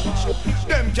wash.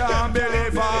 Them can't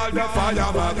believe all the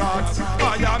fire my God.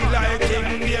 I am like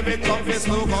King David, come to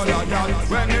slow but a lot.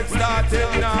 When it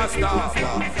started and start.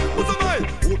 Who's the man?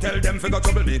 Who tell them figure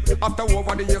trouble me? After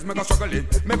over the years, make a struggle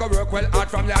it. Make a work well hard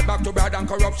from yard back to bad and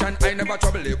corruption. I never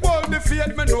trouble it. Well, the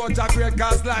faith me know Jack great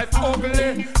cause life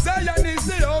ugly. Zion is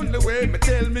the only way. Me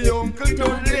tell me uncle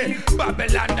Dudley.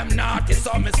 Babylon them naughty,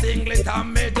 so me single it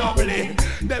and me double it.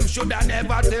 Them shoulda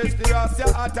never taste the Russia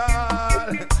at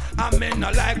all. I me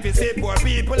no like to see poor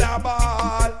people a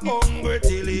ball. Hungry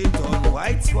till it on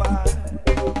white squad.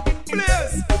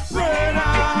 Blaze, red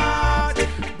hot,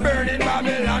 burning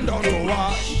Babylon down to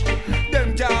wash.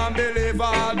 Them can't believe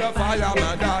all the fire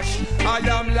my dash. I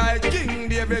am like King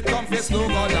David, come face no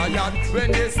Goliath.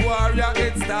 When this warrior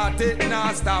it started,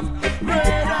 now stop.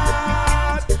 Red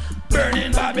hot,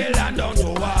 burning Babylon down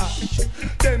to wash.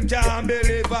 Them can't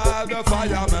believe all the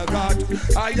fire my God.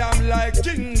 I am like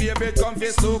King David, come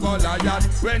face no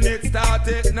Goliath. When it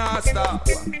started, now stop.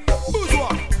 Who's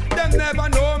what? Them never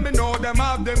know me, know them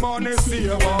have the money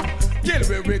save up. Kill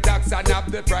me with tax and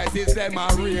have the prices, them a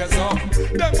raise up.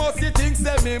 Them must see things,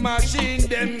 them me machine,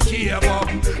 them cave up.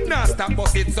 Now stop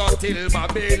bust it so till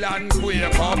Babylon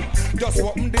wake up. Just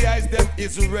open the eyes, them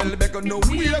Israel, they gonna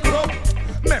wake up.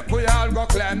 Make we all go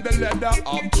climb the ladder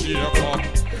of Jacob.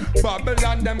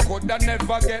 Babylon, them coulda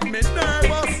never get me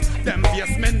nervous. Them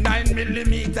face me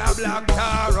 9mm black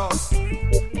Taurus.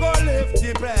 Go lift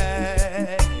the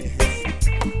place.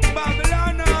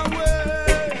 Babylon away.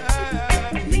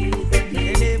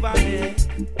 They never make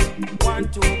 1,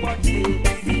 2, but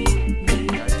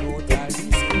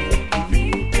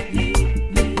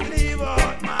leave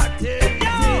out my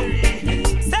territory.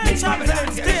 Stand Babylon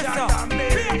get shot and buried.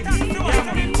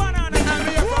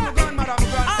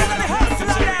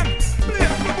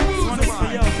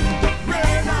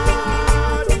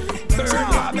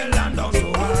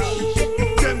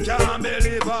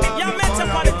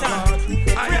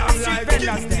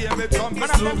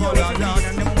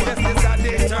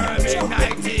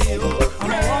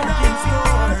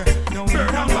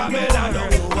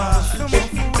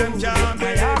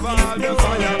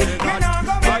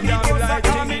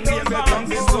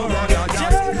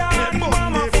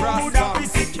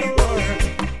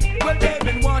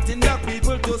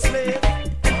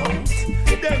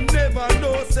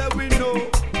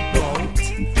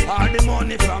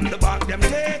 From the back them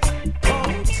take out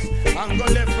and go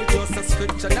left with just a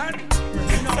scripture that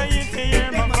so you can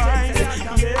hear my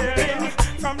voice yelling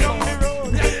from down the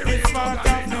road. It's part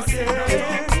of the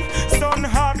same. Sun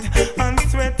hot and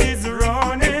sweat is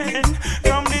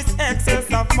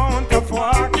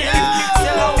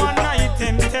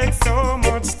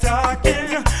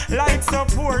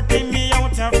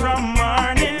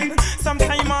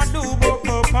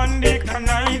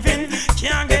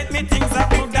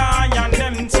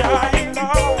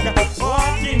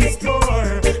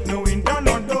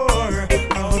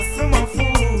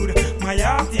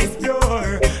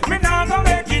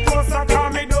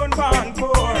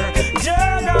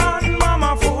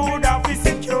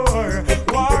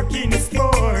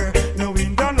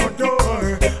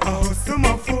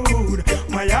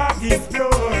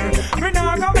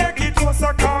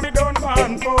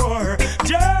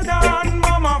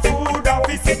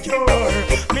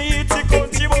Me eat the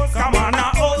country bus, come on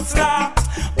a hustler.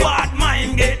 Bad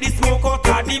mind get the smoke out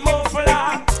of the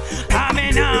muffler. I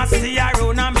me nah see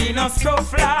around and be no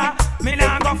scuffler. Me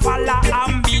nah go follow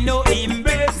and be no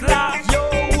embezzler.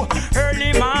 Yo,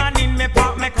 early morning me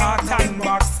pop me cotton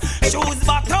box. Shoes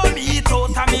bottom eat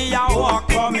out of me a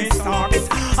walk for me socks.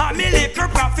 And me little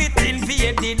profit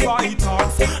invaded by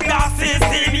thoughts. That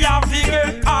system you have to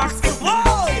get asked.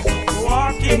 Whoa,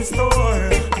 walk in store,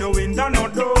 no window no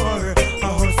door. I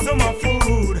hustle my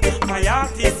food, my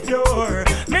heart is pure.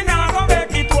 Me nah go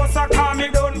make it worse, I call me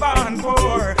done born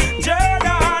poor.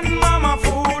 Jordan, mama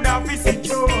food I be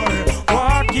secure.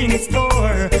 Walk in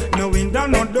store, no window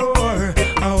no door.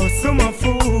 I hustle my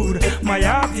food, my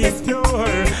heart is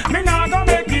pure. Me nah go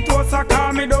make it worse, I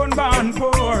call me done born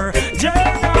poor.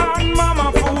 Jordan,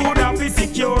 mama food I be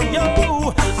secure.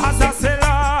 Yo, as a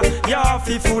seller, you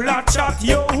fi full of chat.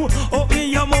 Yo, open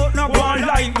your mouth, no go on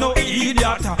like no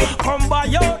idiot. Come buy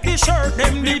out the shirt,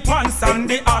 them the pants and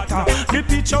the hat. The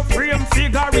picture frame,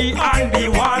 figure and the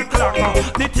wall clock.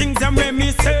 The things them when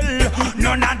me sell,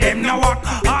 none of them no work.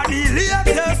 All the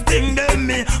latest thing them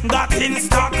me got in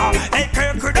stock. Hey,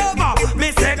 Kirkudova,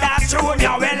 me say that show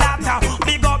ya well latter.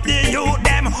 Big up the youth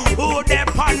them who they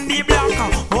on the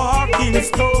block. Walk in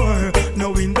store,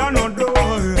 no window no door.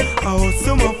 I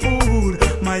hustle my food,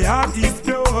 my heart is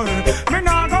pure. Me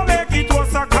nah go make it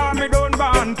worse, I call me done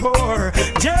born poor.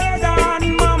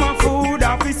 Jordan, mama food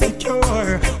I be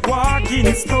secure. Walk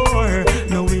in store,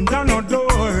 no window no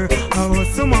door. I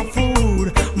hustle my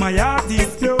food, my heart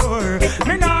is pure.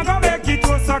 Me nah go make it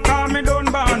worse, I call me done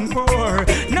born poor.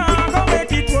 Nah go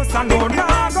make it worse, I know.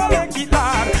 Nah go make it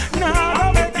hard. Nah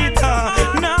go make it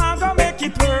hard. Nah go make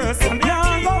it worse.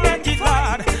 Nah go make it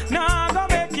hard. Nah go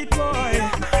make it boy.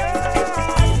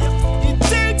 It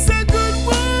takes a good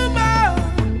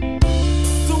woman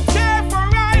to care for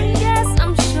right. Yes,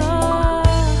 I'm sure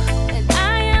that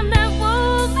I am that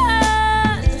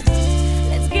woman.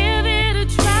 Let's give it a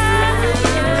try.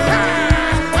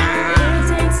 It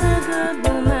takes a good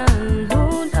woman who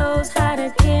knows how to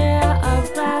care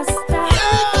of us.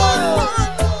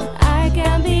 I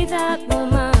can be that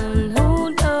woman who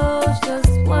knows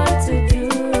just what to do.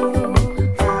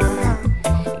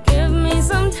 Give me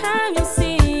some time, you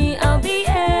see, I'll be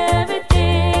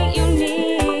everything you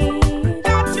need.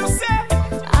 That you say.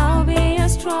 I'll be a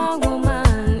strong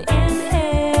woman in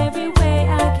every way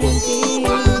I can be.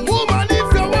 Woman,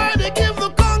 if you want to give the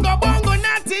Congo bongo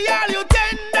natty all you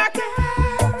tender care.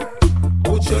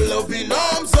 Put your loving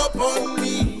arms upon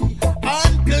me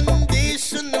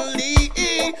unconditionally.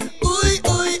 Ooh,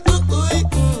 ooh, ooh,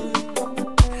 ooh.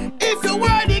 If you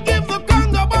want to give the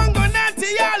Congo bongo natty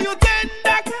all you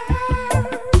tender care.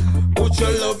 Put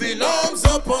your loving arms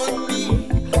upon me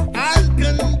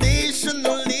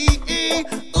unconditionally.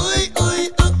 Ooh, ooh,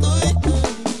 ooh, ooh.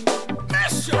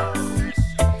 Measure.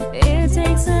 It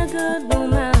takes a good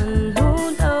woman who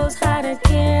knows how to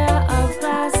care of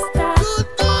us. Good,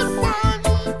 good one.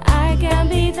 I can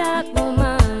be that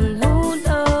woman who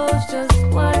knows just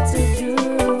what to do.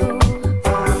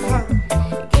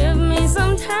 Give me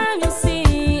some time, you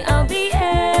see, I'll be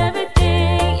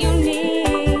everything you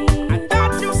need.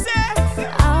 That you say.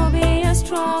 I'll be a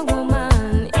strong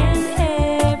woman in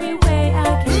every way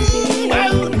I can be.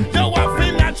 Well, you have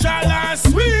been natural and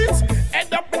sweet.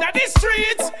 End up in the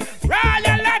streets.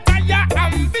 Royal letter, you're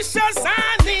ambitious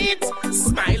and neat.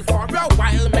 Smile for a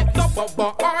while, make the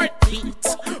bubble heart beat.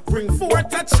 Bring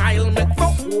forth a child, make the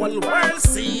whole world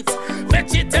see it.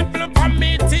 Vegetable on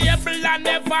me table I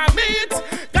never meet.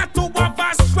 Got to have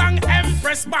a strong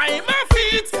empress by my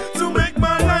feet to make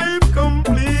my life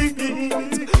complete.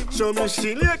 Show me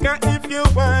Shileka if you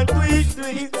want to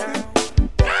eat.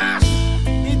 Gosh,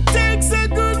 it takes a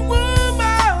good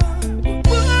woman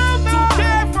to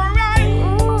care for right,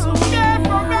 to care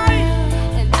for right.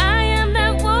 And I am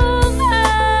that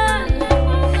woman.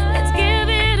 Let's give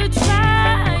it a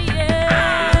try,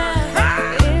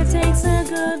 yeah. It takes a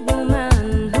good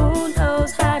woman who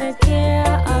knows how to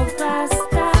care of us.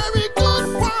 Very good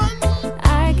one.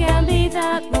 I can be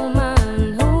that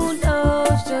woman who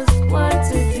knows just what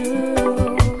to do.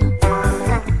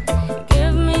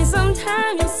 Give me some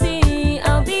time, you see,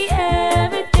 I'll be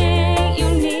everything you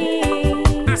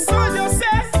need. I saw you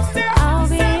say, I'll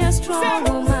be a strong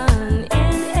woman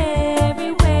in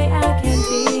every way I can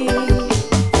be.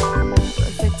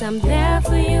 Perfect, I'm there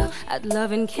for you. I'd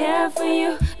love and care for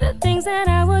you. The things that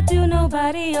I would do,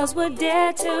 nobody else would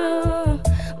dare to.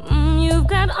 You've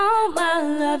got all my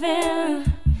loving.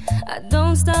 I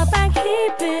don't stop, I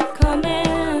keep it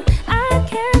coming. I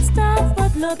can't stop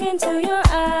but look into your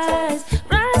eyes.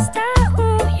 Rasta,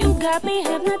 ooh, you got me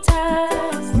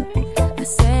hypnotized. I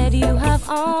said you have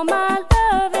all all my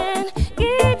loving.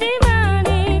 Give the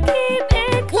money, keep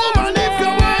it coming. Woman, if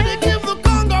you want to give the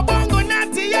Congo bongo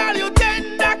natty all you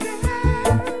tender,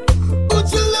 put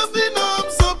your loving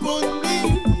arms upon me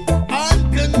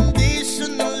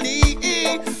unconditionally.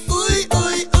 Ooh,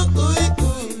 ooh, ooh, ooh,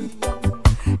 ooh.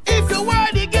 If you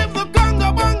want to give the Congo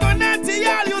bongo natty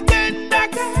all you tender,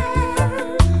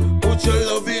 put your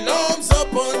loving arms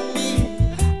upon me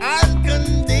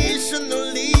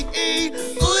unconditionally.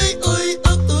 Ooh, ooh,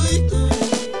 ooh, ooh, ooh.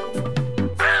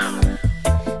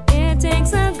 It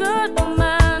takes a good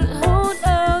woman who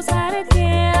knows how to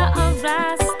care of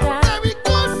Rasta. Very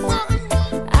good one.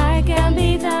 I can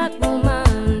be that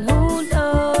woman who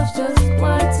knows just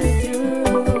what to do.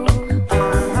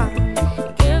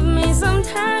 Give me some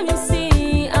time, you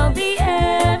see, I'll be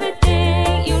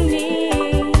everything you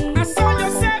need. I saw you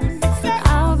say.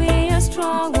 I'll be a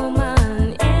strong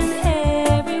woman in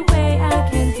every way I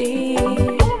can be.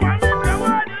 Woman, if you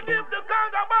want to give the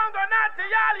Congo bongo natty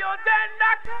all you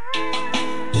tender.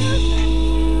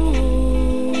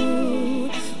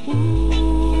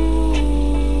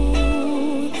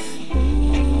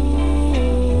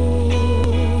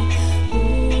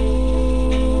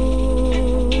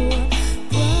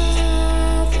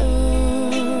 Brother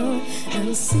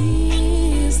and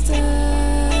sister,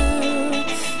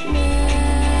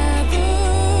 never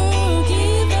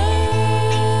give up.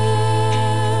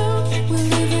 We're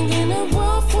living in a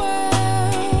rough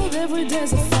world. Every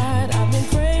day's a fight. I've been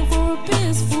praying for a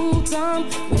peaceful time.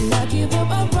 When I give up,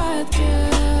 alright,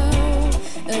 girl.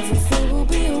 Everything will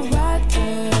be alright,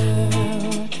 girl.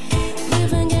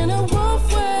 Living in a rough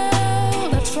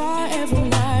world. I try every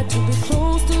night to be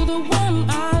close to the one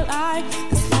I like.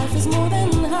 'Cause life is more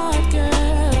than hard,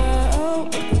 girl.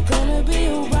 But we're gonna be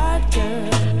alright, girl.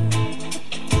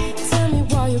 Tell me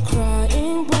why you're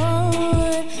crying,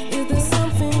 boy. Is there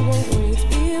something wrong with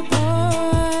you,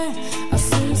 boy? I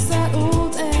saw you sad all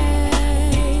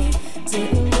day.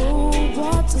 Didn't know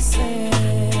what to say.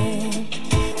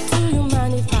 Do you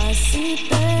mind if I sit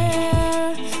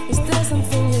there? Is there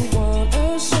something you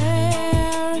wanna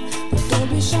share? But don't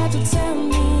be shy to tell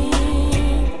me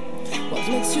what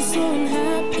makes you so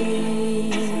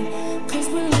unhappy. 'Cause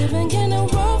we're living in a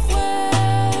rough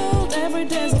world. Every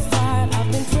day's a fight. I've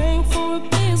been praying for a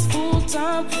peaceful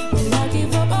time. When I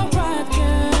give up, alright,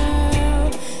 girl.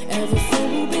 Everything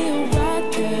will be alright,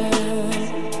 girl.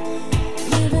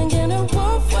 Living in a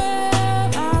rough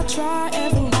world. I try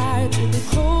every night to be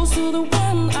close to the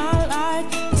one I like.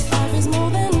 'Cause life is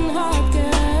more than hard,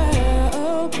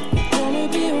 girl. Gonna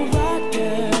be alright,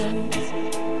 girl.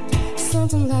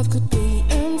 Sometimes life could be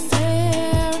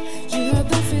unfair. You have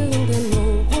the feeling that no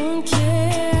one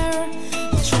cares.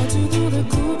 You try to do the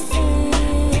good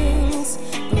things,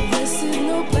 but receive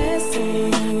no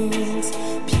blessings.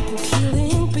 People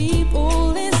killing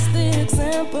people is the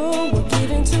example we're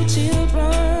giving to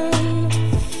children.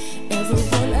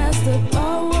 Everyone has the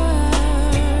power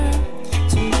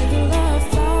to make a love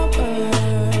flower.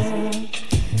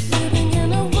 Living in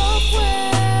a rough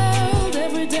world.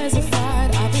 Every day's a fight.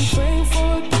 I've been praying for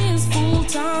a peaceful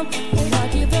time. When I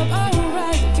give up,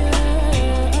 alright,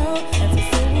 girl.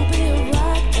 Everything will be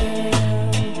alright, girl.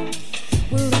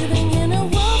 We're living in a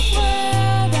rough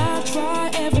world. I try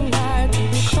every night to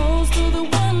be close to the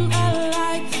one I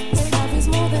like. 'Cause life is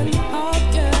more than hard,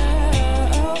 girl.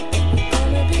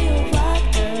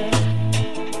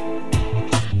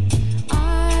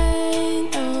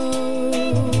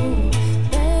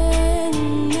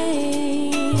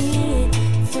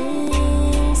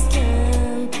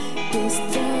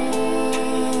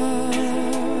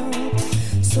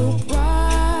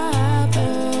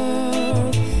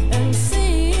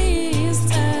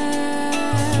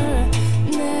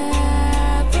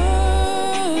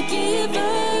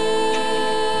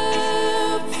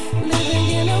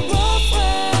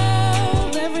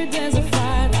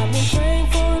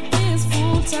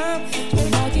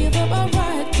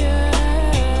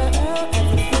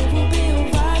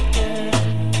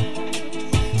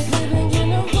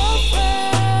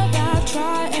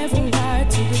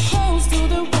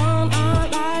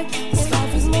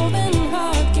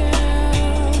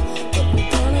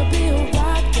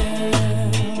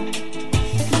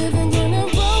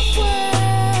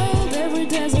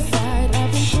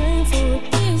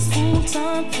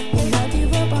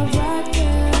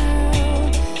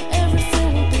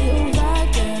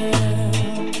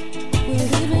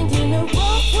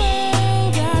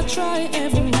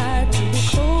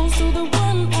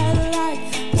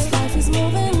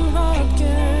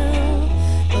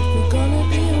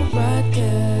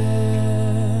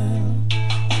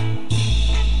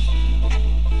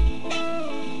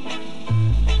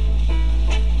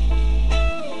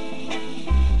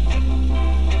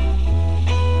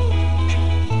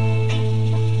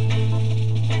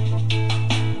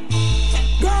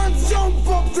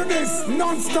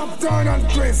 Uptown and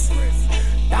Chris.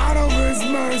 Out of His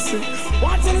mercy.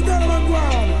 What's on the gentleman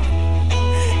ground?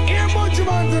 Here, bunch of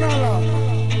man.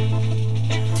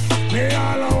 Me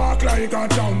all walk like a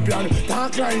champion,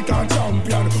 talk like a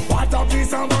champion. What a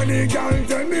piece of money, girl,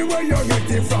 tell me where you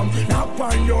get it from. Knock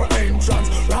on your entrance,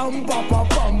 ram pa pa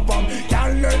pam pam.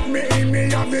 Can't let me in, me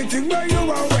have the thing where you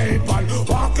are waiting.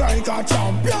 Walk like a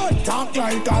champion, talk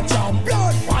like a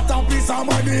champion. What a piece of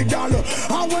money, girl,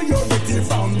 how where you get it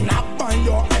from? Knock on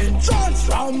your entrance,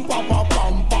 ram pa pa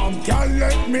pam pam. Can't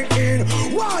let me in,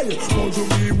 why? Would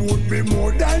you would be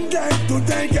more than that to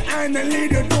take your hand and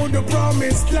lead you to the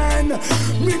promised land.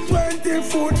 Me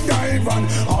 20-foot dive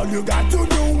and all you got to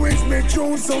do is me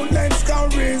true, so let's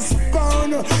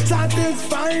correspond.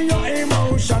 Satisfy your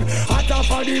emotion. Hot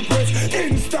off of the press,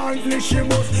 instantly she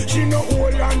bust. She no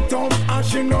old and tough and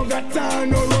she no got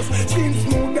time no rust. Skin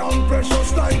smooth and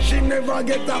precious like she never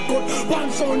get a cut.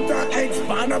 Once on to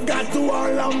expand, I've got to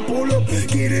all and pull up.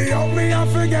 Giddy up me, I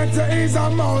forget to ease a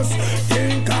must.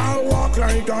 Think I'll walk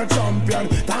like a champion,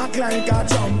 talk like a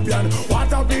champion.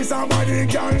 What a piece of body,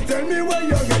 girl. Tell me where you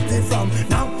get it from.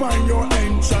 Knock on your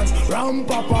entrance, ram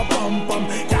pa pa pam pam.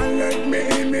 Can't let me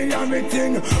in, me have a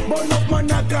thing. But up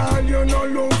man a call, you no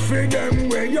look for them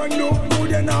way. You look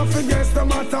good enough against no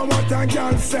matter what a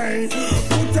girl say.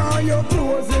 Put on your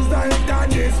clothes, it's like a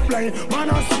display. Man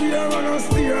I steer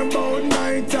about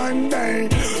night and day.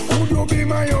 Could you be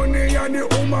my honey and the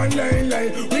woman lay?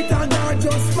 With a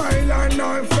gorgeous smile on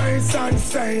her face and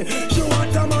say, she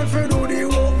want a man for do the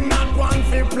work, not one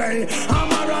for play.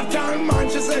 I'm a rattan man,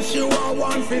 she says she want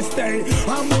one for stay.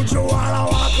 I'm much you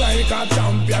all walk like a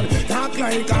champion, talk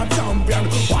like a champion.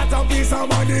 What a piece of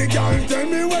body, girl, tell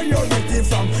me where you get it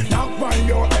from. Knock on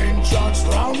your entrance,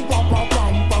 ram pa pa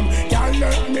pam pam. Can't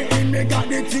let me in, me got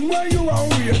the thing where you are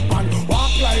weird man.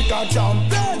 Walk like a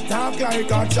champion, talk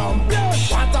like a champion.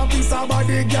 What a piece of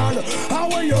body, girl, how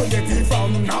will you get it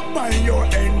from? Knock on your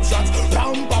entrance,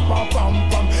 ram pa pa pam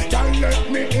pam. Can't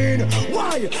let me in,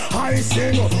 why? I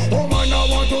sing, oh man, I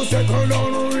want to settle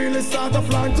down, really start a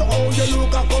plan to how you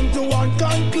look. I come to one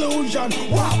conclusion.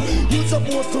 Wow, you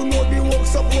supposed to know the work,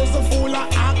 supposed to full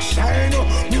of action.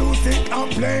 Music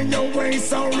and playing your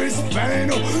waist and wristband.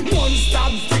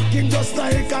 Non-stop ticking just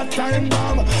like a time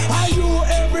bomb. Are you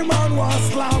every man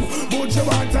was slam? But you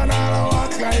want another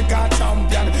walk like a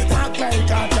champion, talk like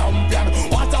a champion.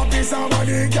 What a piece of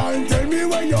money, girl, tell me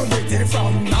where you get it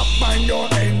from. Knock on your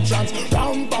entrance,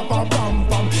 ram pa pa pam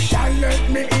pam. Can't let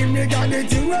me in, me got the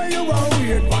thing where you are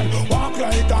weird man. Walk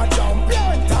like a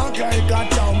champion, talk like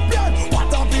a champion.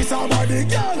 What a piece of body,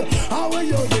 girl, how will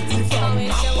you get it from?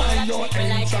 Knock on your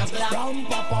entrance, ram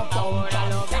pa pa pam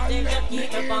pam. Can't let me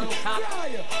in,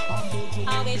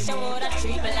 I wish you woulda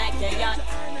treat me like a yacht.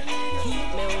 Keep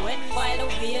me wet while the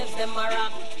waves them a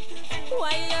rock.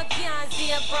 Why you can't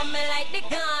see from me like the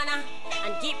corner,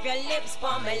 and keep your lips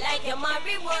for me like your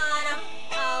marijuana.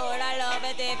 I woulda love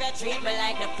it if you treat me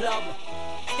like the club.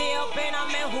 Stay up in on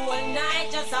me whole night,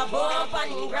 just a bump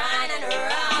and grind and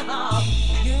rock.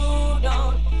 You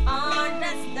don't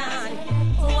understand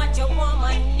what your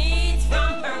woman needs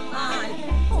from her man.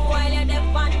 While you're there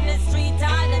on the street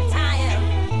all the time,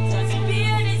 just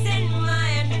bear this in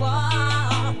mind,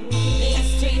 boy. These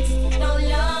streets don't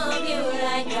love you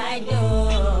like I do.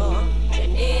 You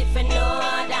need to know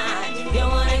that you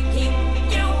wanna keep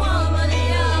your woman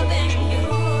loving you.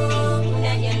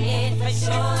 Then you need to show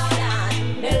that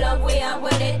the love we have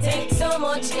when it takes so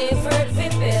much effort to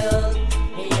build.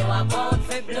 You are bound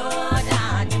to blow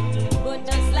that. But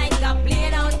just like a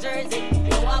played out jersey,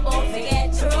 you are bound to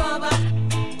get trouble.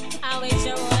 I wish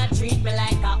you woulda treat me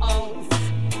like a ounce.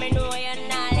 Me know you're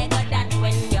not like that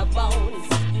when you bounce.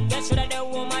 You shoulda the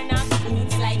woman have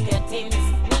boots like your Timbs.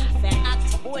 Need for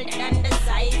act older than the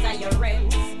size of your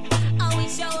rims. I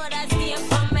wish you woulda stay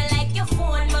from me like your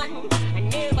phone man, and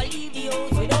never leave the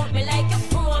house without me like your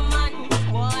phone man.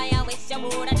 Boy, I wish you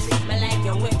woulda treat me like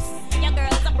your whips. Your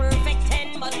girls are perfect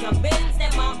 10, but your bins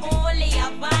them are only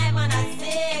a 5 and a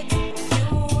 6.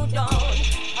 You don't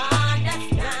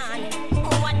understand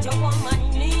what your woman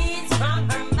needs from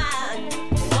her man.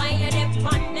 Why you dip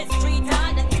on the street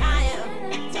all the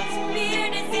time? Just bear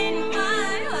this in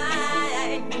mind.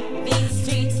 These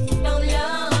streets don't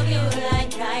love you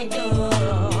like I do.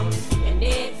 You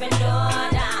need to know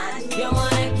that you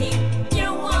wanna keep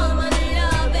your woman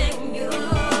loving you.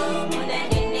 Then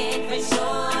you need to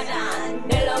show that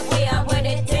the love we have when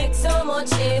it takes so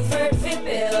much effort to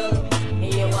build.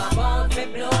 You are bound to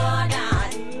blow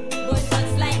that. But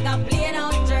just like a played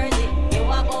out jersey, you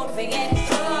are bound to get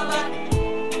trouble.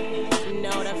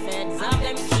 Now the feds have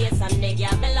them case and they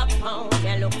gather a pound.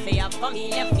 They look for your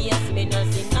familiar face, me no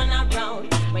see none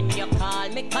around. When you call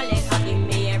me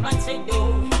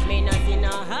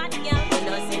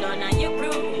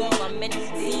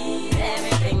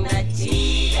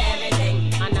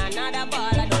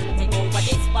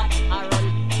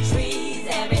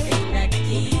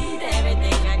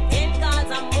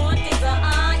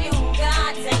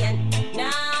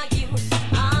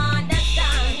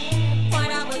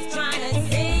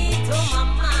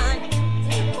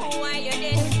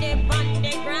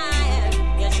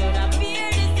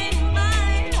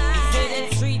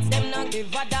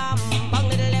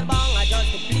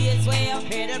you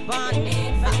hit it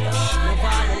on.